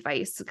that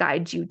advice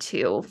guide you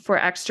to for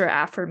extra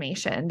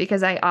affirmation.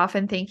 Because I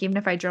often think, even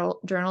if I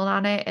journal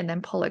on it and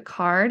then pull a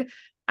card,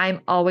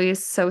 I'm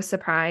always so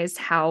surprised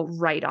how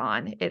right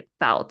on it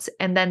felt.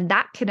 And then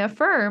that can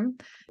affirm,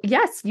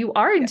 yes, you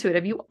are Yeah.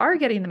 intuitive. You are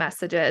getting the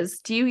messages.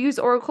 Do you use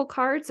oracle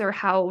cards or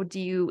how do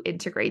you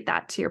integrate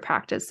that to your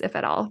practice, if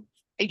at all?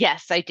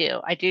 Yes, I do.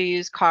 I do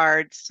use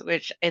cards,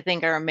 which I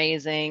think are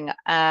amazing.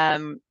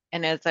 And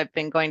as I've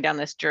been going down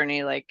this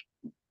journey, like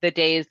the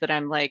days that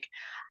I'm like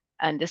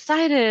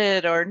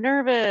undecided or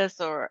nervous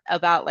or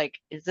about like,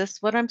 is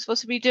this what I'm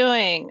supposed to be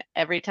doing?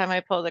 Every time I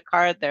pull the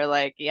card, they're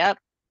like, yep,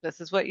 this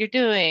is what you're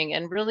doing,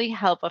 and really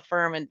help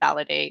affirm and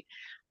validate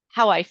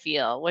how I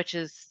feel, which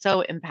is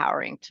so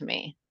empowering to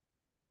me.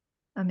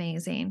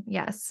 Amazing.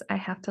 Yes, I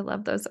have to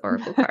love those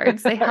oracle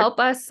cards. They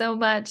help us so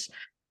much.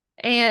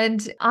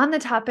 And on the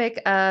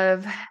topic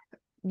of,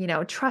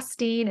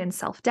 trusting and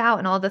self-doubt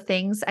and all the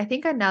things, I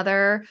think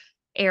another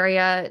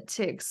area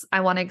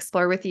I want to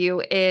explore with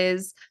you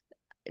is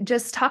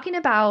just talking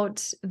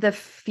about the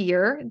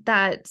fear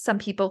that some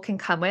people can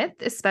come with,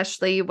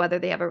 especially whether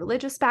they have a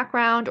religious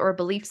background or a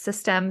belief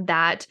system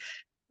that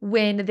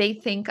when they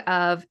think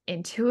of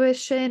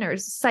intuition or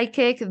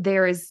psychic,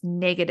 there is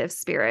negative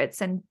spirits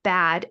and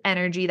bad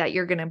energy that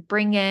you're going to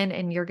bring in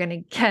and you're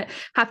going to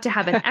have to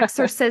have an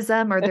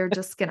exorcism or they're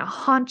just going to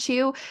haunt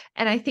you.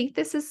 And I think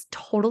this is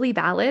totally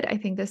valid. I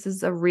think this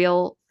is a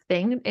real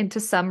thing into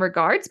some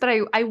regards, but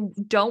I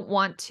don't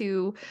want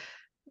to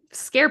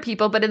scare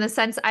people, but in the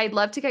sense, I'd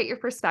love to get your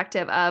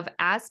perspective of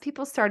as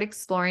people start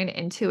exploring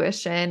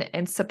intuition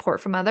and support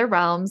from other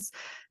realms,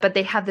 but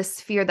they have this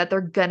fear that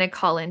they're going to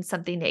call in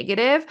something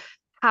negative.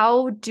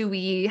 How do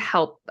we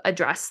help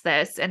address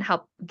this and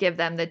help give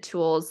them the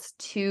tools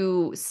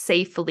to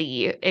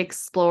safely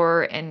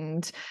explore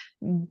and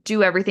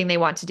do everything they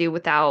want to do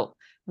without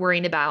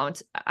worrying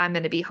about, I'm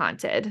going to be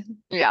haunted?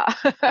 Yeah.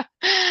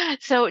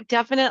 So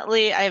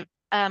definitely I've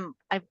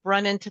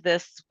run into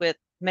this with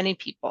many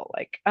people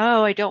like,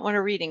 oh, I don't want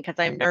a reading because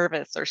I'm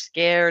nervous or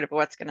scared of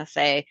what's going to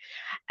say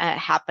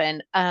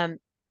happen.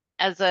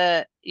 As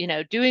a,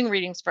 doing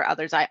readings for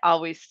others, I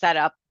always set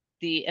up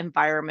the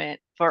environment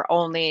for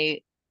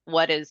only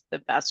what is the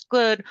best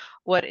good,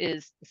 what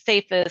is the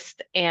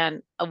safest,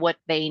 and what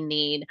they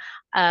need.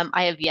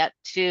 I have yet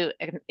to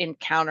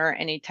encounter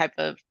any type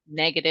of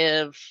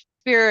negative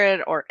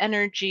spirit or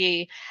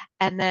energy.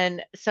 And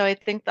then, so I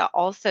think that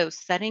also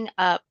setting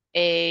up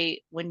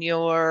when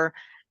you're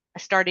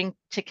starting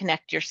to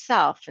connect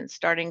yourself and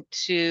starting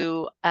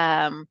to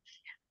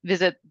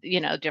visit,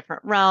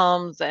 different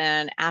realms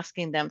and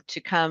asking them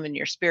to come and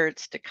your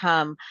spirits to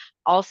come.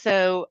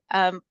 Also,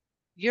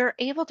 you're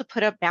able to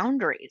put up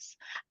boundaries.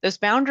 Those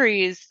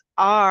boundaries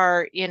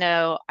are,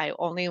 I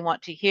only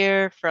want to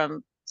hear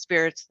from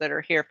spirits that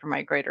are here for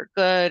my greater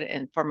good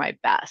and for my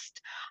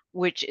best,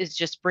 which is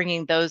just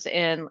bringing those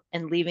in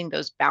and leaving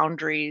those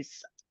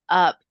boundaries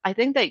up. I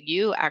think that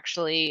you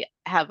actually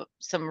have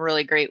some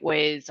really great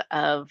ways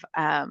of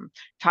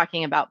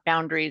talking about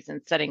boundaries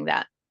and setting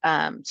that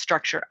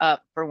structure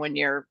up for when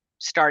you're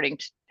starting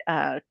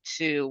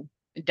to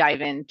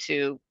dive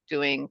into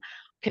doing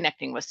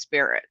connecting with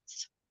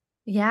spirits.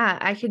 Yeah,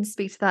 I can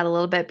speak to that a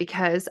little bit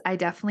because I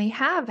definitely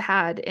have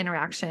had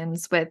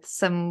interactions with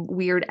some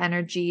weird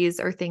energies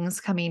or things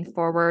coming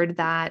forward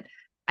that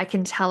I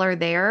can tell are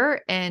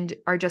there and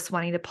are just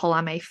wanting to pull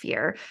on my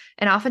fear.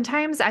 And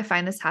oftentimes I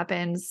find this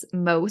happens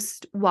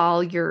most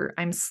while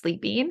I'm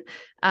sleeping.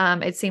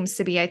 It seems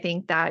to be, I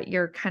think that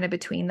you're kind of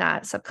between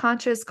that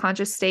subconscious,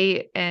 conscious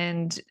state,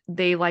 and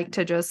they like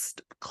to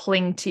just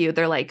cling to you.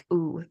 They're like,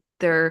 ooh,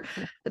 their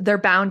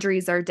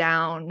boundaries are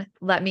down.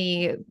 Let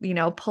me,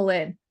 pull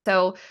in.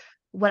 So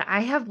what I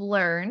have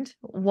learned,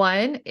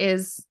 one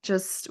is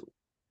just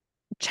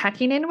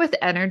checking in with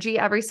energy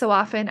every so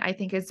often, I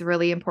think is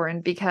really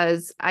important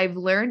because I've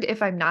learned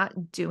if I'm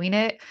not doing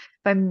it,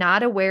 if I'm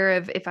not aware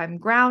of if I'm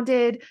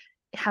grounded,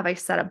 have I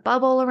set a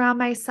bubble around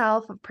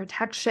myself of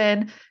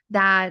protection,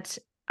 that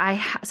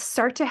I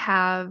start to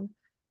have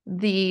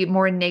the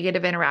more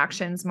negative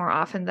interactions more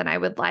often than I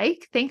would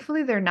like.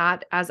 Thankfully, they're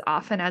not as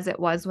often as it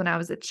was when I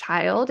was a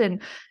child.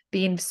 And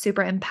being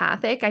super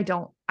empathic,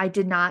 I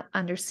did not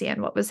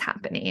understand what was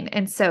happening.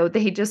 And so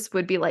they just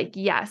would be like,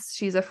 yes,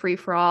 she's a free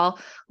for all.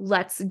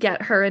 Let's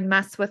get her and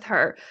mess with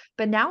her.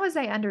 But now, as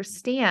I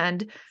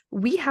understand,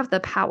 we have the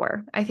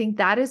power. I think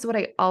that is what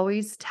I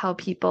always tell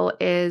people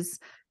is,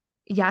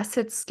 yes,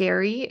 it's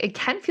scary. It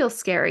can feel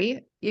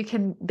scary. It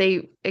can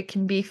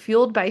be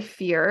fueled by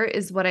fear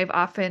is what I've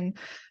often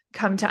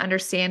come to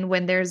understand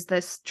when there's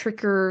this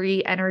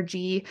trickery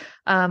energy,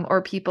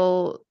 or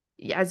people,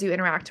 as you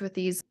interact with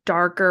these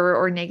darker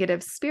or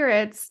negative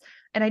spirits.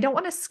 And I don't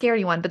want to scare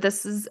anyone, but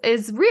this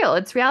is real.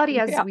 It's reality,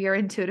 as Yeah. we are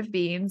intuitive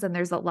beings, and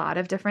there's a lot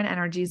of different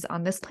energies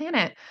on this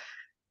planet,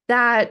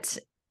 that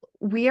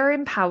we are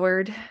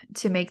empowered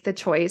to make the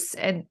choice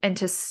and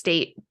to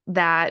state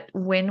that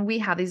when we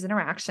have these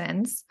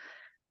interactions,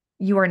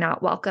 you are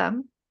not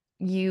welcome.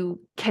 You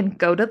can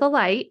go to the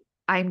light.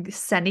 I'm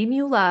sending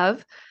you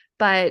love,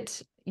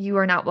 but you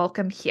are not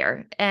welcome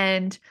here.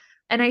 And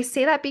I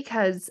say that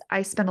because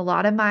I spent a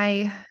lot of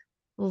my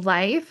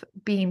life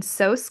being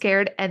so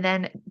scared and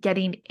then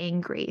getting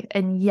angry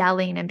and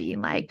yelling and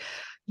being like,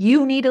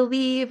 you need to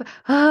leave.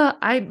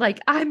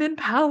 I'm in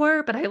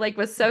power, but I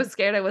was so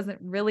scared I wasn't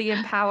really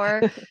in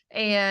power.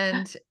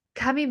 And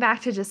coming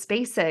back to just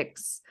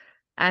basics,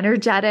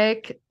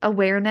 energetic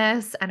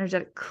awareness,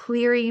 energetic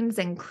clearings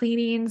and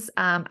cleanings.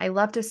 I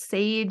love to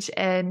sage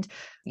and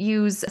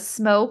use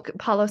smoke,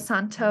 Palo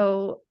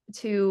Santo,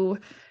 to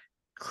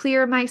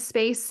clear my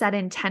space, set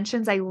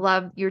intentions.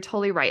 You're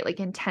totally right. Like,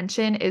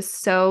 intention is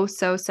so,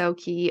 so, so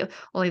key.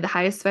 Only the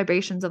highest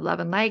vibrations of love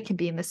and light can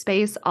be in the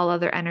space. All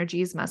other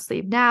energies must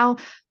leave now.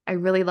 I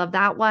really love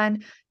that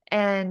one.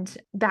 And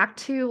back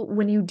to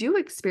when you do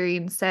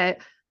experience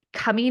it,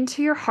 coming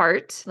to your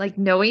heart, like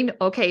knowing,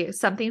 okay,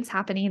 something's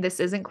happening. This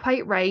isn't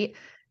quite right.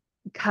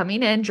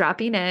 Coming in,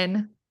 dropping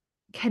in,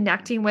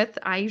 connecting with,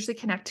 I usually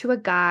connect to a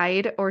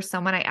guide or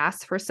someone I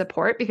ask for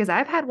support, because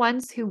I've had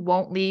ones who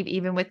won't leave,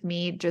 even with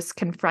me just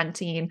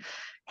confronting,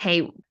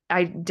 hey,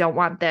 I don't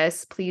want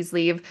this, please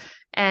leave.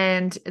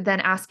 And then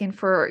asking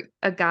for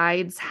a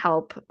guide's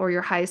help or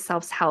your highest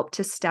self's help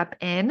to step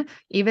in.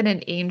 Even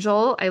an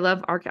angel, I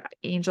love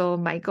Archangel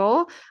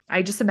Michael.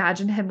 I just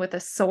imagine him with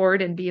a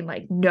sword and being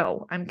like,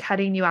 no, I'm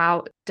cutting you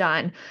out,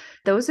 done.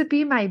 Those would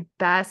be my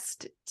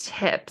best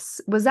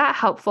tips. Was that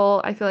helpful?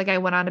 I feel like I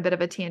went on a bit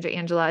of a tangent,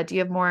 Angela. Do you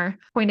have more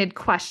pointed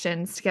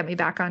questions to get me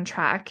back on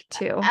track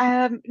too?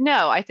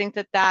 No, I think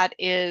that that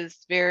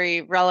is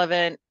very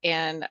relevant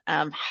and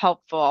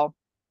helpful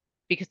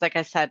because, like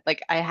I said,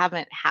 like I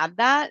haven't had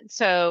that.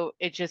 So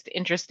it's just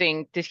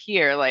interesting to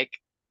hear like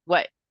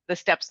what the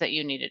steps that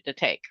you needed to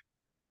take.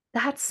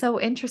 That's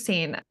so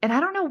interesting. And I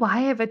don't know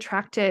why I've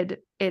attracted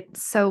it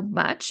so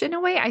much in a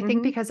way. I think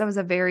Hmm. because I was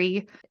a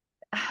very,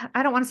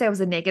 I don't want to say I was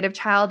a negative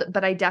child,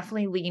 but I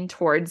definitely lean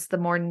towards the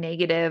more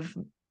negative,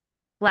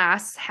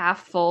 glass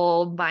half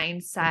full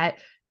mindset,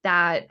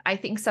 that I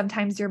think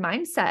sometimes your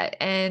mindset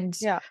and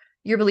Yeah.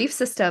 your belief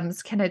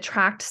systems can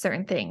attract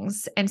certain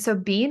things. And so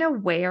being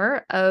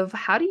aware of,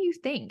 how do you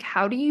think?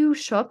 How do you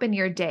show up in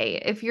your day?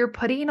 If you're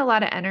putting a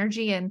lot of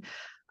energy in,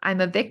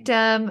 I'm a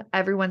victim,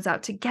 everyone's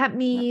out to get Yep.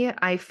 me,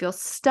 I feel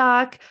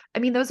stuck. I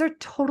mean, those are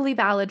totally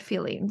valid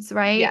feelings,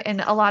 right? Yes.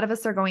 And a lot of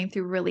us are going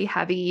through really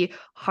heavy,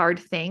 hard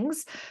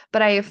things.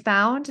 But I have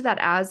found that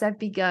as I've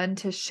begun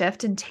to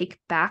shift and take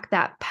back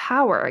that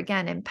power,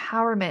 again,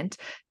 empowerment,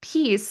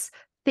 peace,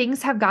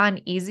 things have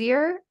gotten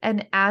easier.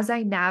 And as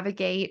I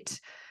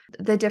navigate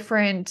the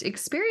different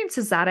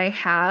experiences that I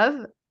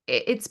have,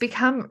 it's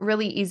become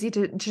really easy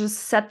to just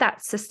set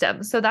that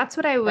system. So that's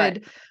what I Right.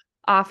 would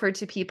offer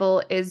to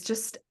people, is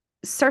just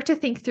start to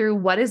think through,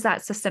 what is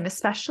that system,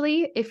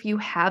 especially if you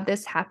have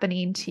this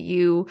happening to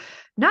you,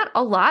 not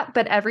a lot,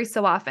 but every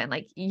so often.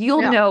 Like,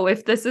 you'll Yeah. know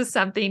if this is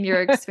something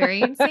you're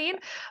experiencing.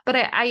 But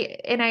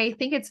I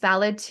think it's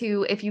valid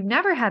to, if you've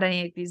never had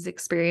any of these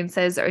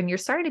experiences and you're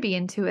starting to be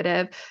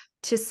intuitive,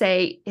 to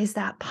say, is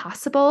that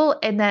possible?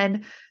 And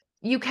then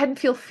you can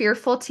feel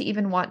fearful to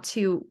even want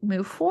to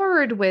move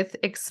forward with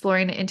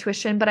exploring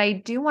intuition. But I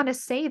do want to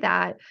say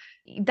that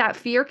that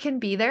fear can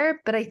be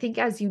there. But I think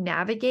as you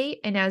navigate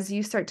and as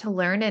you start to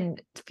learn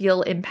and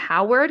feel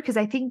empowered, because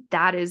I think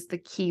that is the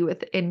key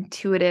with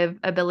intuitive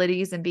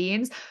abilities and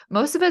beings.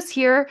 Most of us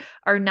here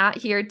are not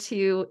here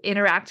to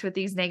interact with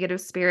these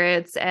negative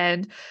spirits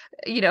and,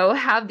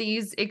 have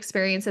these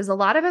experiences. A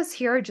lot of us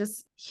here are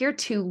just here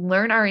to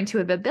learn our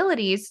intuitive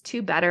abilities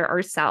to better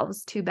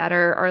ourselves, to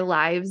better our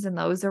lives and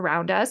those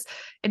around us.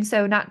 And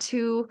so, not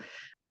to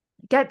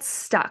get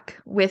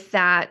stuck with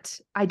that,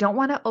 I don't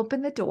want to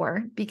open the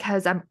door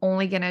because I'm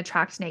only going to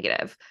attract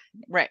negative.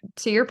 Right.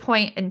 To your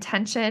point,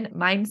 intention,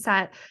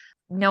 mindset,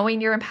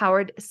 knowing you're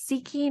empowered,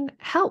 seeking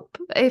help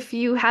if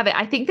you have it.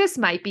 I think this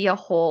might be a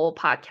whole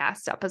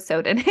podcast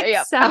episode in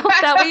Yep. itself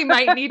that we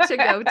might need to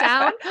go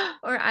down,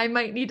 or I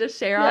might need to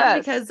share on, Yes.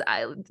 because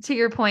to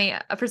your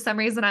point, for some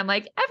reason, I'm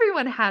like,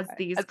 everyone has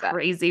these That's that.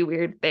 crazy,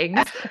 weird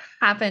things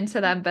happen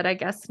to them, but I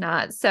guess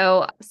not.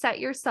 So set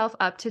yourself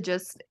up to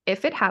just,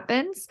 if it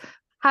happens,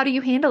 how do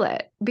you handle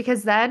it?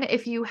 Because then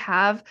if you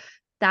have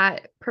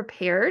that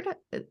prepared,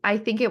 I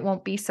think it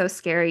won't be so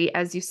scary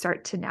as you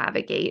start to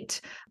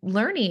navigate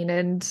learning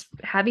and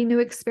having new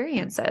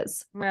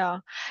experiences. Yeah.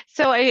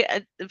 So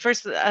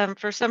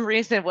for some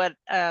reason, what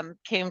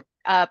came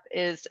up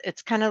is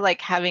it's kind of like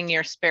having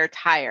your spare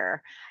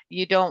tire.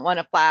 You don't want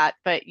a flat,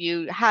 but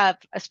you have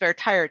a spare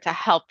tire to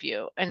help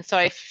you. And so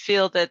I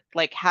feel that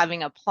like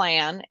having a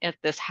plan, if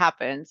this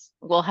happens,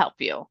 will help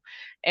you.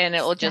 And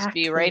it will just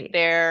be right Exactly.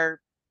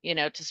 there,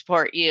 to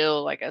support you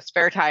like a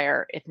spare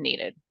tire if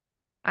needed.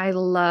 I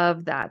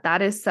love that.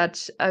 That is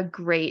such a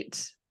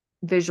great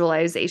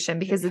visualization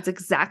because it's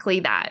exactly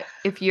that.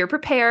 If you're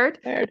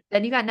prepared, Prepared.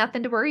 then you got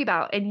nothing to worry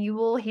about and you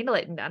will handle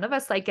it. None of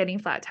us like getting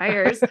flat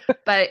tires,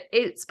 but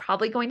it's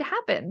probably going to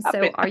happen. So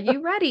Happen. are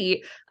you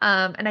ready?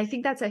 And I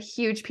think that's a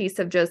huge piece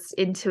of just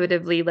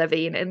intuitively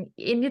living. And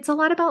it's a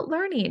lot about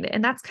learning.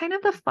 And that's kind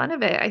of the fun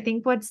of it. I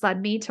think what's led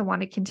me to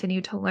want to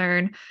continue to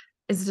learn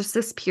is just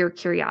this pure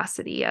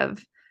curiosity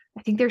of,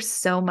 I think there's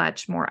so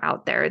much more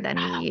out there than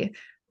we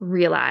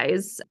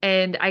realize.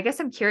 And I guess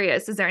I'm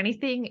curious, is there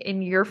anything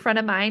in your front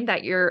of mind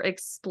that you're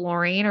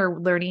exploring or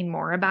learning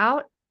more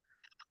about?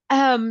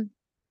 Um,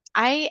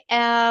 I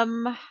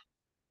am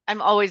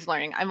I'm always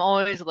learning. I'm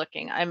always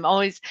looking.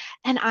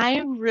 And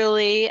I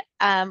really,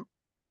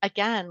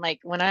 again, like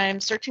when I'm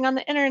searching on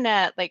the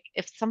internet, like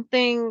if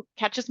something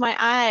catches my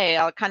eye,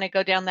 I'll kind of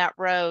go down that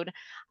road.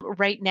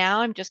 Right now,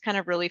 I'm just kind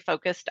of really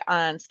focused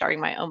on starting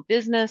my own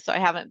business. So I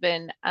haven't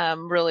been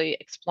really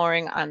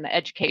exploring on the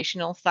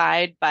educational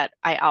side, but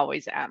I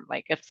always am.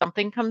 Like if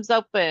something comes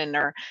open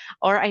or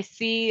I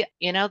see,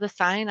 the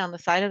sign on the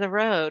side of the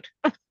road,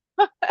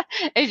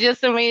 it's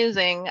just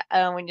amazing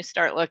when you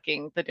start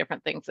looking the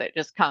different things that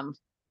just come.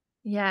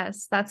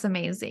 Yes, that's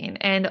amazing.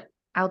 And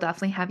I'll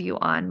definitely have you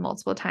on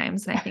multiple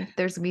times. And I think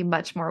there's going to be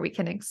much more we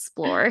can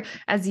explore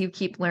as you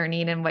keep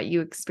learning and what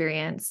you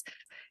experience.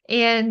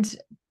 And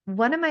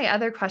one of my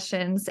other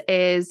questions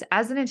is,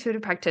 as an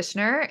intuitive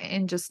practitioner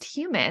and just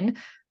human,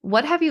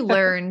 what have you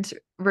learned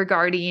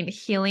regarding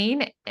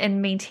healing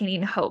and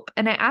maintaining hope?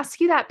 And I ask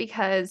you that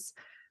because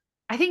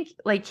I think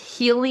like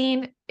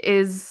healing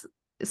is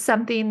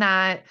something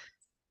that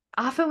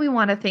often we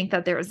want to think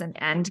that there is an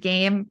end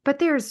game, but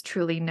there's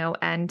truly no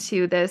end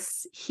to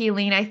this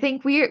healing. I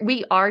think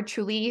we are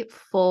truly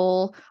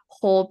full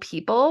whole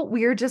people.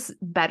 We're just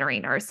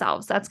bettering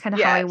ourselves. That's kind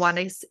of how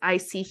Yes. I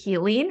see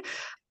healing.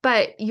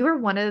 But you're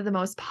one of the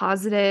most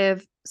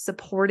positive,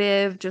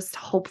 supportive, just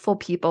hopeful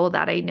people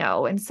that I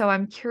know. And so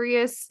I'm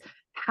curious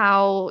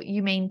how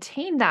you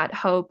maintain that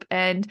hope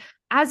and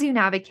as you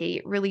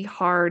navigate really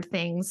hard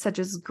things such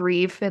as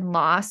grief and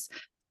loss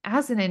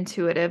as an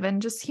intuitive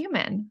and just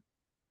human.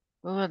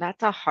 Oh,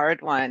 that's a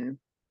hard one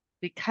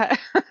because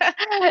so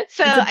It's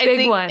a I big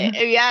think one.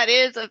 yeah, it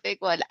is a big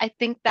one. I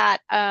think that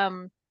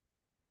I'm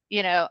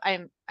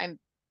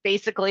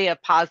basically a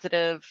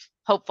positive,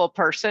 hopeful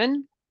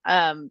person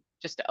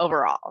just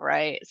overall,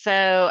 right?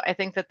 So I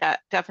think that that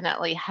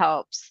definitely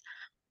helps.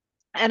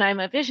 And I'm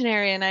a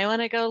visionary and I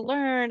want to go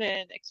learn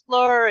and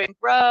explore and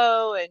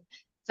grow. And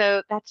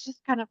so that's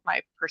just kind of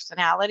my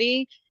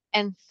personality.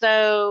 And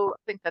so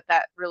I think that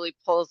that really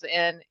pulls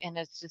in and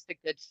it's just a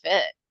good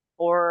fit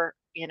for,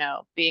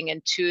 being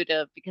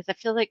intuitive because I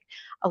feel like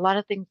a lot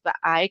of things that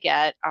I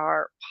get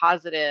are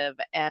positive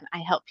and I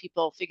help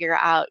people figure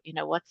out,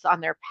 what's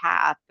on their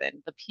path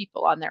and the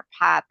people on their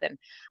path. And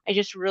I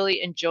just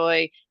really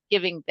enjoy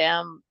giving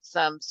them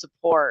some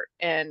support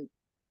and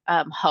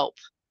hope.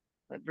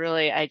 But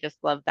really, I just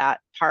love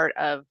that part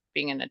of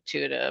being an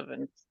intuitive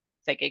and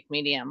psychic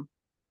medium.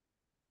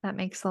 That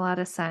makes a lot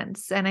of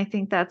sense. And I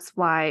think that's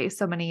why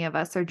so many of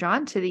us are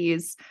drawn to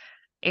these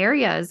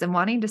areas and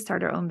wanting to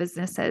start our own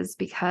businesses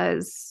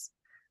because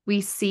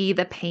we see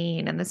the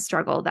pain and the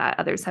struggle that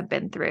others have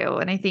been through.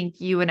 And I think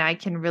you and I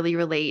can really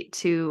relate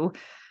to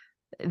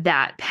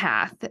that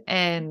path.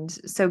 And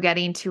so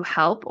getting to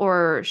help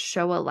or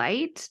show a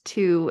light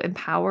to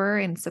empower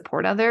and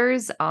support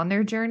others on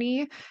their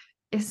journey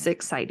is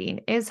exciting,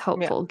 is Yeah,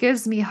 hopeful,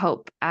 gives me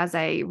hope as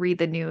I read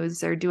the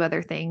news or do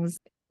other things.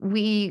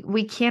 We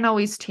can't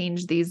always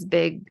change these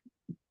big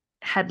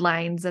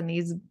headlines and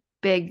these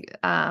big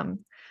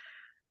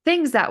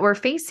things that we're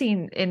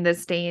facing in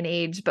this day and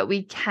age, but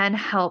we can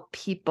help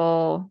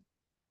people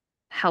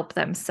help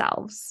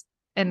themselves.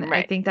 And I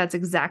right. think that's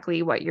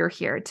exactly what you're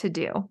here to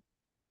do.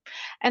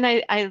 And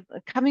I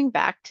coming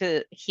back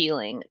to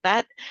healing,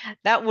 that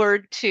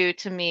word too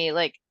to me,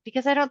 like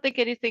because I don't think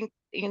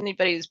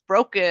anybody's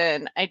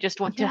broken. I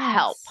just want to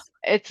help.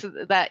 Yes.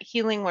 It's that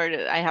healing word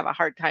I have a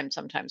hard time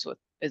sometimes with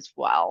as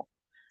well.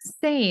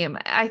 Same.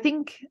 I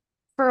think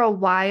for a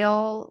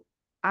while,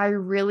 I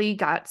really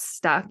got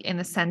stuck in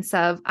the sense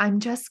of, I'm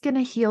just going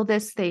to heal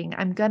this thing.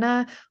 I'm going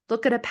to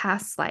look at a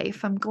past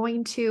life. I'm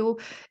going to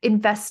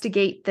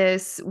investigate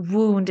this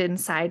wound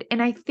inside.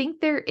 And I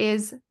think there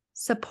is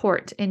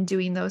support in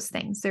doing those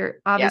things. There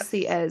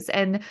obviously Yes. is.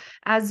 And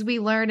as we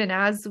learn and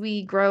as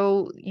we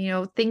grow,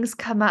 things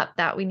come up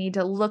that we need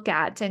to look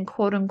at and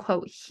quote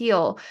unquote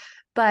heal.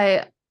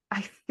 But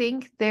I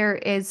think there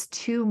is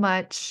too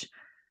much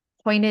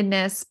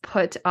pointedness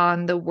put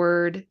on the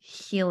word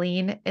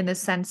healing in the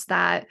sense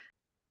that,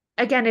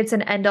 again, it's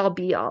an end all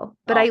be all.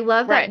 But I Oh,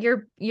 love that right.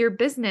 your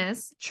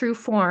business, True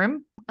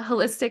Form,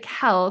 Holistic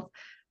Health,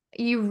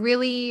 you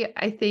really,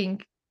 I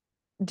think,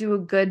 do a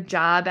good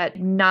job at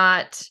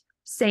not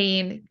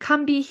saying,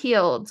 come be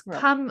healed, Right.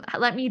 come,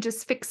 let me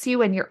just fix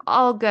you and you're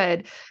all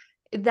good.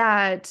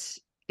 That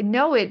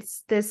no,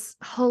 it's this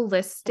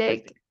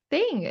holistic Holistic.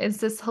 thing. It's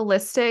this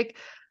holistic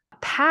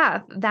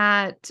path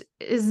that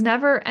is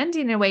never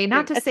ending in a way.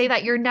 Not to It's say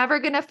that you're never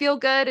going to feel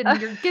good and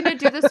you're going to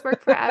do this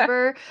work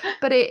forever,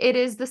 but it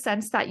is the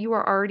sense that you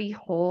are already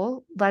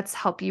whole. Let's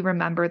help you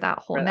remember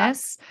that for that.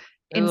 wholeness Ooh,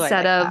 I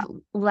instead like of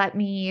that. let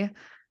me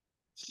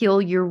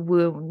heal your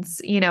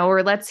wounds,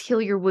 or let's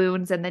heal your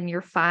wounds and then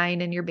you're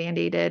fine and you're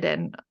band-aided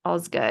and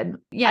all's good. I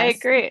Yes.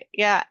 agree.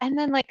 Yeah. And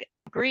then like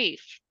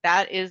grief,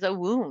 that is a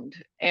wound.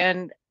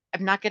 And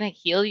I'm not going to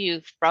heal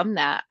you from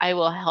that. I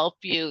will help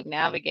you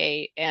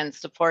navigate and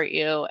support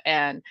you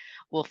and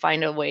we'll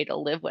find a way to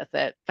live with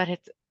it. But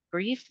it's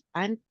grief.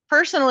 I'm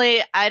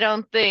personally, I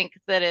don't think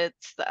that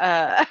it's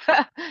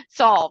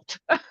solved.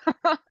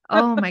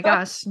 Oh my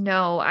gosh,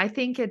 no, I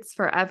think it's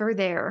forever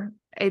there.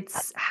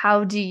 It's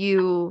how do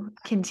you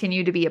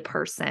continue to be a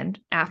person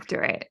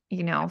after it,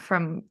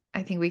 from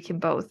I think we can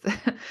both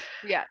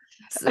Yes.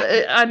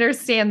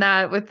 understand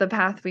that with the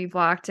path we've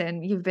walked,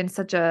 and you've been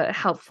such a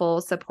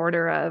helpful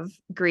supporter of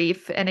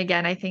grief. And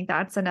again, I think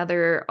that's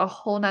a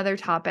whole nother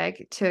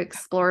topic to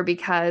explore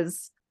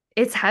because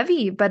it's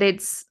heavy, but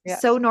it's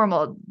so Yes.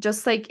 normal.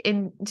 Just like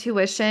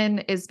intuition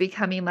is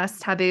becoming less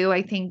taboo,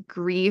 I think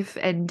grief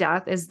and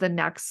death is the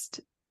next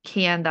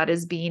can that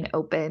is being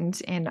opened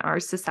in our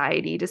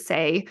society to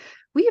say,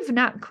 we have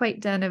not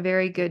quite done a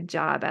very good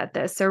job at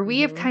this, or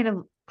we have Hmm. kind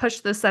of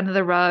pushed this under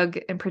the rug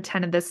and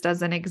pretended this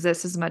doesn't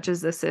exist as much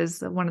as this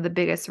is one of the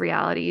biggest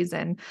realities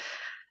and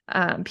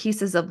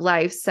pieces of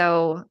life.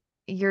 So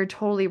you're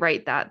totally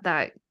right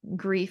that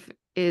grief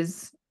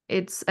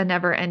it's a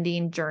never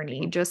ending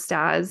journey, just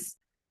as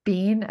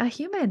being a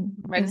human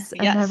And is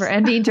a never yes.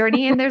 ending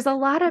journey. And there's a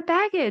lot of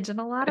baggage and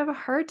a lot of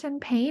hurt and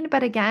pain.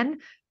 But again,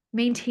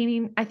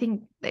 maintaining, I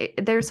think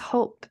there's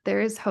hope. There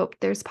is hope.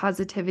 There's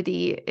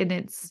positivity. And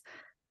it's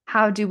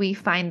how do we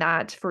find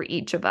that for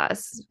each of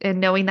us and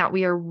knowing that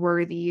we are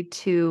worthy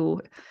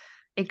to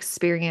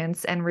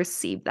experience and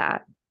receive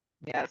that.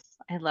 Yes.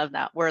 I love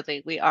that.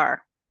 Worthy. We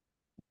are.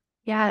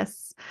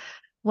 Yes.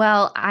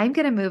 Well, I'm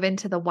going to move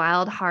into the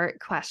wild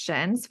heart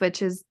questions,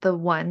 which is the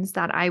ones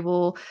that I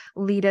will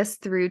lead us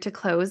through to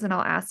close, and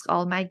I'll ask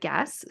all my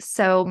guests.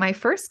 So, my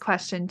first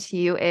question to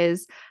you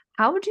is,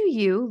 how do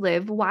you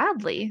live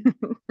wildly?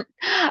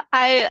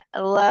 I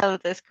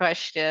love this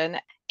question.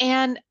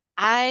 And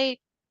I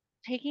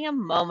taking a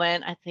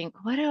moment, I think,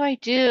 what do I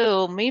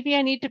do? Maybe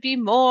I need to be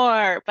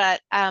more.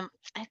 But I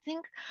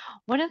think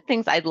one of the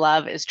things I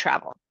love is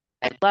travel.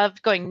 I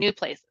love going new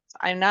places.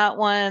 I'm not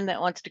one that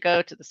wants to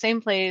go to the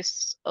same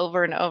place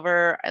over and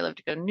over. I love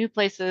to go new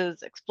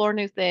places, explore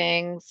new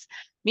things,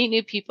 meet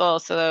new people.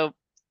 So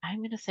I'm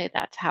going to say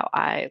that's how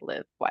I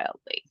live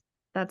wildly.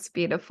 That's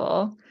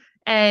beautiful.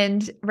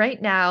 And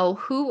right now,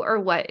 who or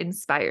what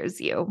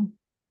inspires you?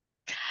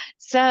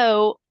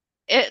 So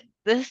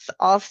this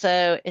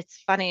also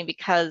it's funny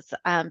because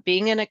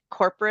being in a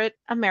corporate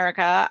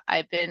America,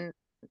 I've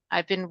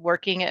been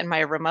working in my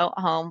remote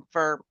home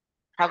for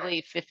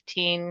probably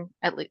 15,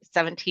 at least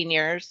 17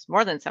 years,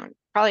 more than seven,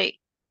 probably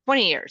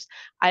 20 years.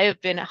 I have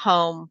been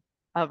home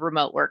a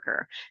remote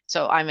worker.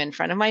 So I'm in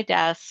front of my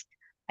desk.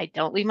 I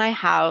don't leave my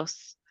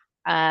house.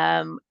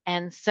 And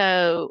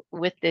so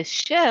with this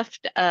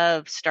shift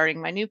of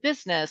starting my new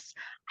business,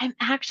 I'm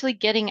actually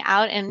getting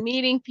out and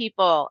meeting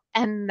people.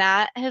 And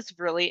that has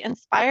really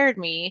inspired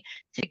me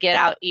to get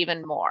out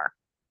even more.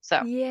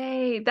 So,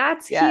 Yay,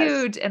 that's yes.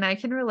 huge. And I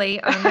can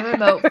relate on the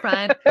remote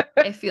front.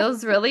 It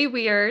feels really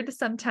weird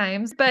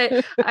sometimes,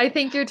 but I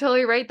think you're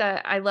totally right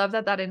that I love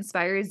that that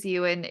inspires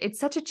you. And it's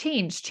such a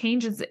change.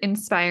 Change is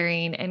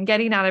inspiring and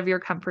getting out of your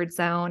comfort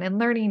zone and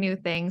learning new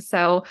things.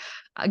 So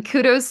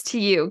kudos to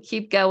you.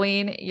 Keep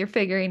going. You're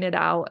figuring it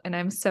out. And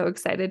I'm so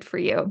excited for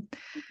you.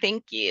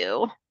 Thank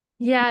you.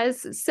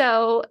 Yes.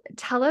 So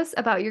tell us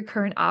about your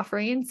current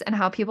offerings and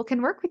how people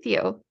can work with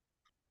you.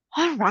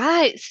 All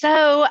right.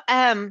 So,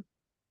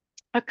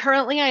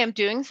 currently, I am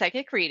doing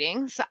psychic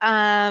readings,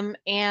 and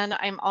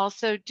I'm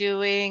also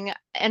doing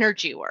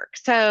energy work.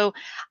 So,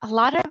 a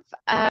lot of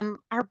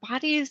our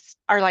bodies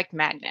are like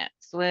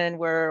magnets. When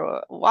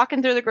we're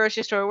walking through the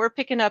grocery store, we're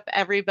picking up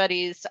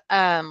everybody's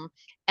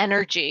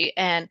energy.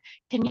 And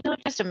can you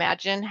just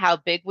imagine how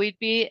big we'd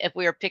be if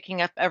we were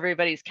picking up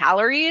everybody's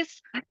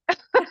calories?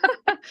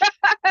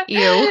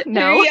 You,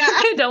 no, Yeah.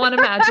 don't want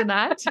to imagine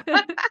that.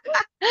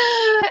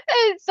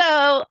 And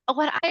so,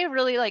 what I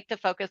really like to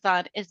focus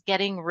on is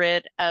getting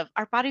rid of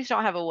our bodies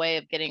don't have a way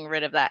of getting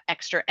rid of that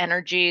extra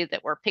energy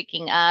that we're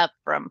picking up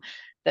from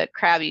the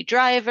crabby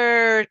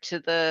driver to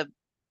the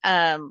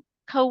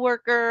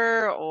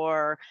coworker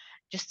or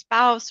just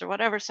spouse or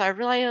whatever.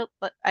 So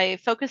I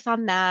focus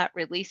on that,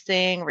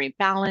 releasing,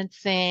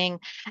 rebalancing,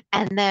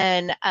 and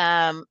then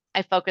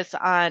I focus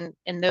on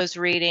in those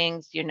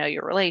readings,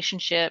 your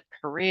relationship,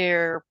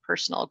 career,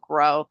 personal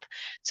growth.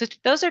 So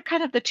those are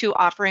kind of the two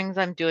offerings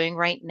I'm doing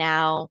right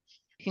now.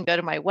 You can go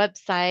to my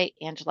website,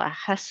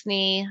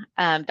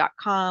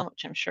 AngelaHusney.com,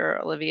 which I'm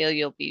sure, Olivia,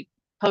 you'll be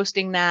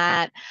posting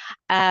that.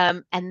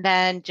 And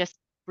then just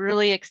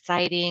really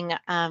exciting.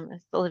 As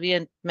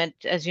Olivia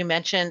as you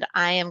mentioned,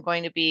 I am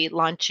going to be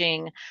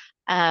launching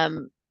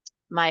um,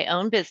 my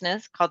own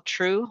business called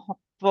True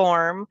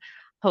Form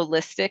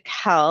Holistic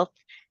Health,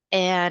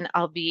 and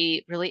I'll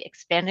be really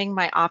expanding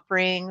my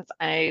offerings.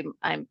 I'm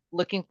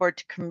looking forward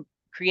to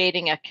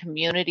creating a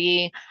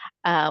community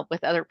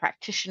with other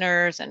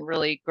practitioners and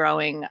really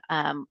growing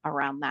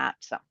around that.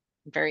 So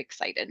I'm very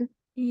excited.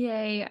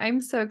 Yay,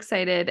 I'm so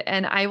excited.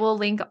 And I will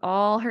link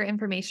all her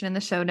information in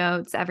the show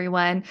notes,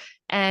 everyone,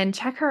 and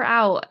check her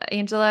out.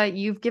 Angela,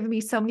 you've given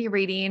me so many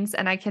readings,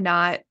 and I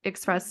cannot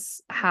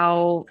express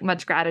how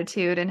much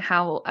gratitude and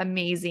how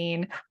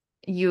amazing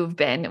you've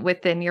been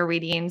within your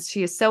readings.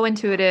 She is so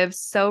intuitive,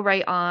 so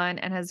right on,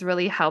 and has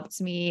really helped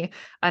me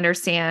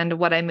understand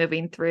what I'm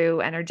moving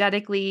through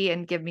energetically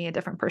and give me a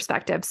different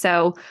perspective.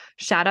 So,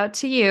 shout out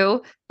to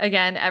you.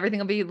 Again, everything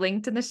will be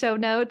linked in the show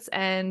notes.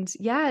 And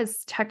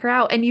yes, check her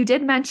out. And you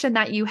did mention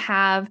that you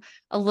have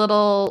a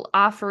little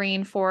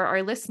offering for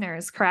our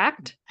listeners,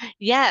 correct?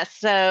 Yes,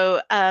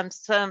 so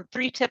some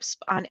 3 tips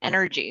on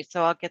energy.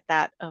 So I'll get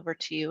that over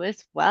to you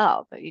as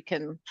well, but we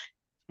can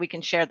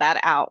share that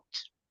out.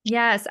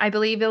 Yes, I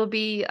believe it'll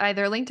be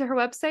either linked to her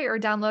website or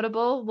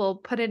downloadable. We'll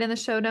put it in the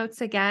show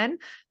notes again.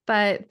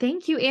 But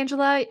thank you,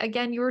 Angela.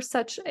 Again, you were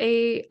such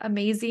a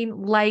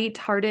amazing,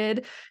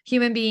 light-hearted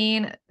human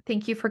being.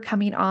 Thank you for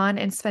coming on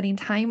and spending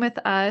time with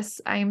us.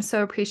 I am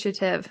so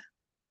appreciative.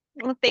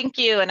 Well, thank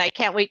you, and I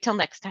can't wait till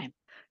next time.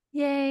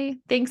 Yay.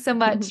 Thanks so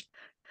much.